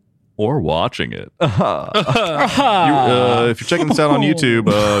 You're welcome. Or watching it. If you're checking this out on YouTube,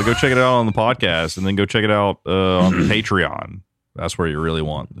 go check it out on the podcast, and then go check it out on Patreon. That's where you really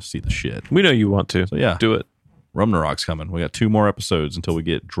want to see the shit. We know you want to. So yeah, do it. Rumnarok's coming. We got 2 more episodes until we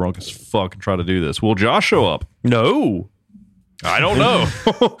get drunk as fuck and try to do this. Will Josh show up? No. I don't know.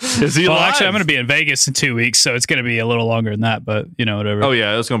 Is he alive? Actually, I'm going to be in Vegas in 2 weeks, so it's going to be a little longer than that, but whatever. Oh,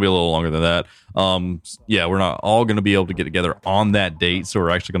 yeah, it's going to be a little longer than that. Yeah, we're not all going to be able to get together on that date, so we're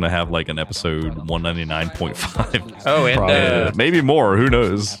actually going to have like an episode 199.5. Oh, and maybe more. Who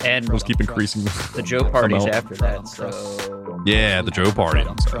knows? And we'll just keep increasing. The Joe parties after that. So yeah, the Joe party.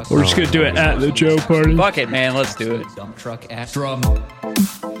 We're just going to do it at the Joe party. Fuck it, man. Let's do it. Dump truck ass drum.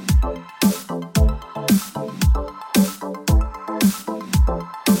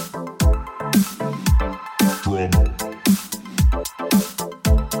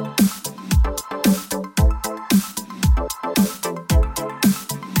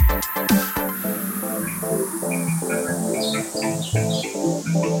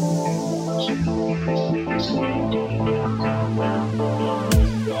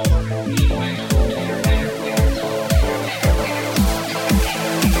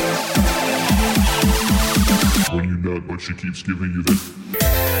 But she keeps giving you that.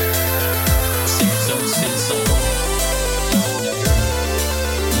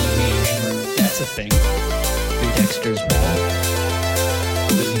 That's a thing. Do Dexter's Ball.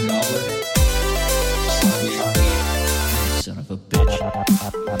 Son of a bitch.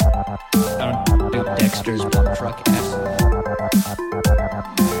 I don't do Dexter's Ball truck ass.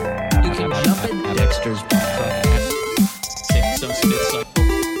 You can jump in Dexter's Ball truck ass. Sick so spit cycle.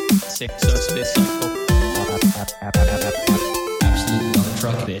 Sick so spit cycle. Absolute dumb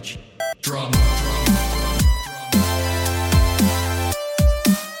truck bitch. Drum.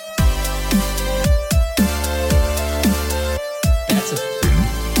 That's a thing.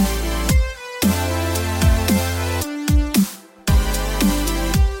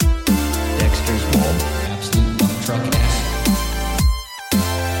 Dexter's Ball. Absolute dumb truck ass.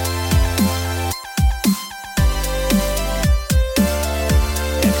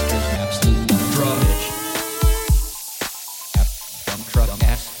 Dexter's absolute dumb drum bitch. Dumb truck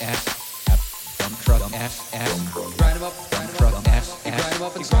ass. Dumb truck ass. Grind him up, truck ass. Grind him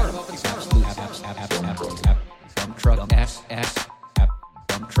up and start him up and start him up. Dumb truck ass.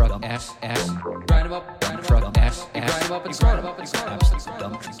 Dumb truck ass, grind them up, truck ass, grind them up and start them up and absolutely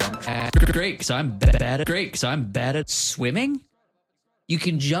dump ass. Great, because I'm bad at swimming. You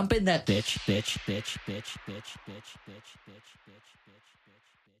can jump in that bitch.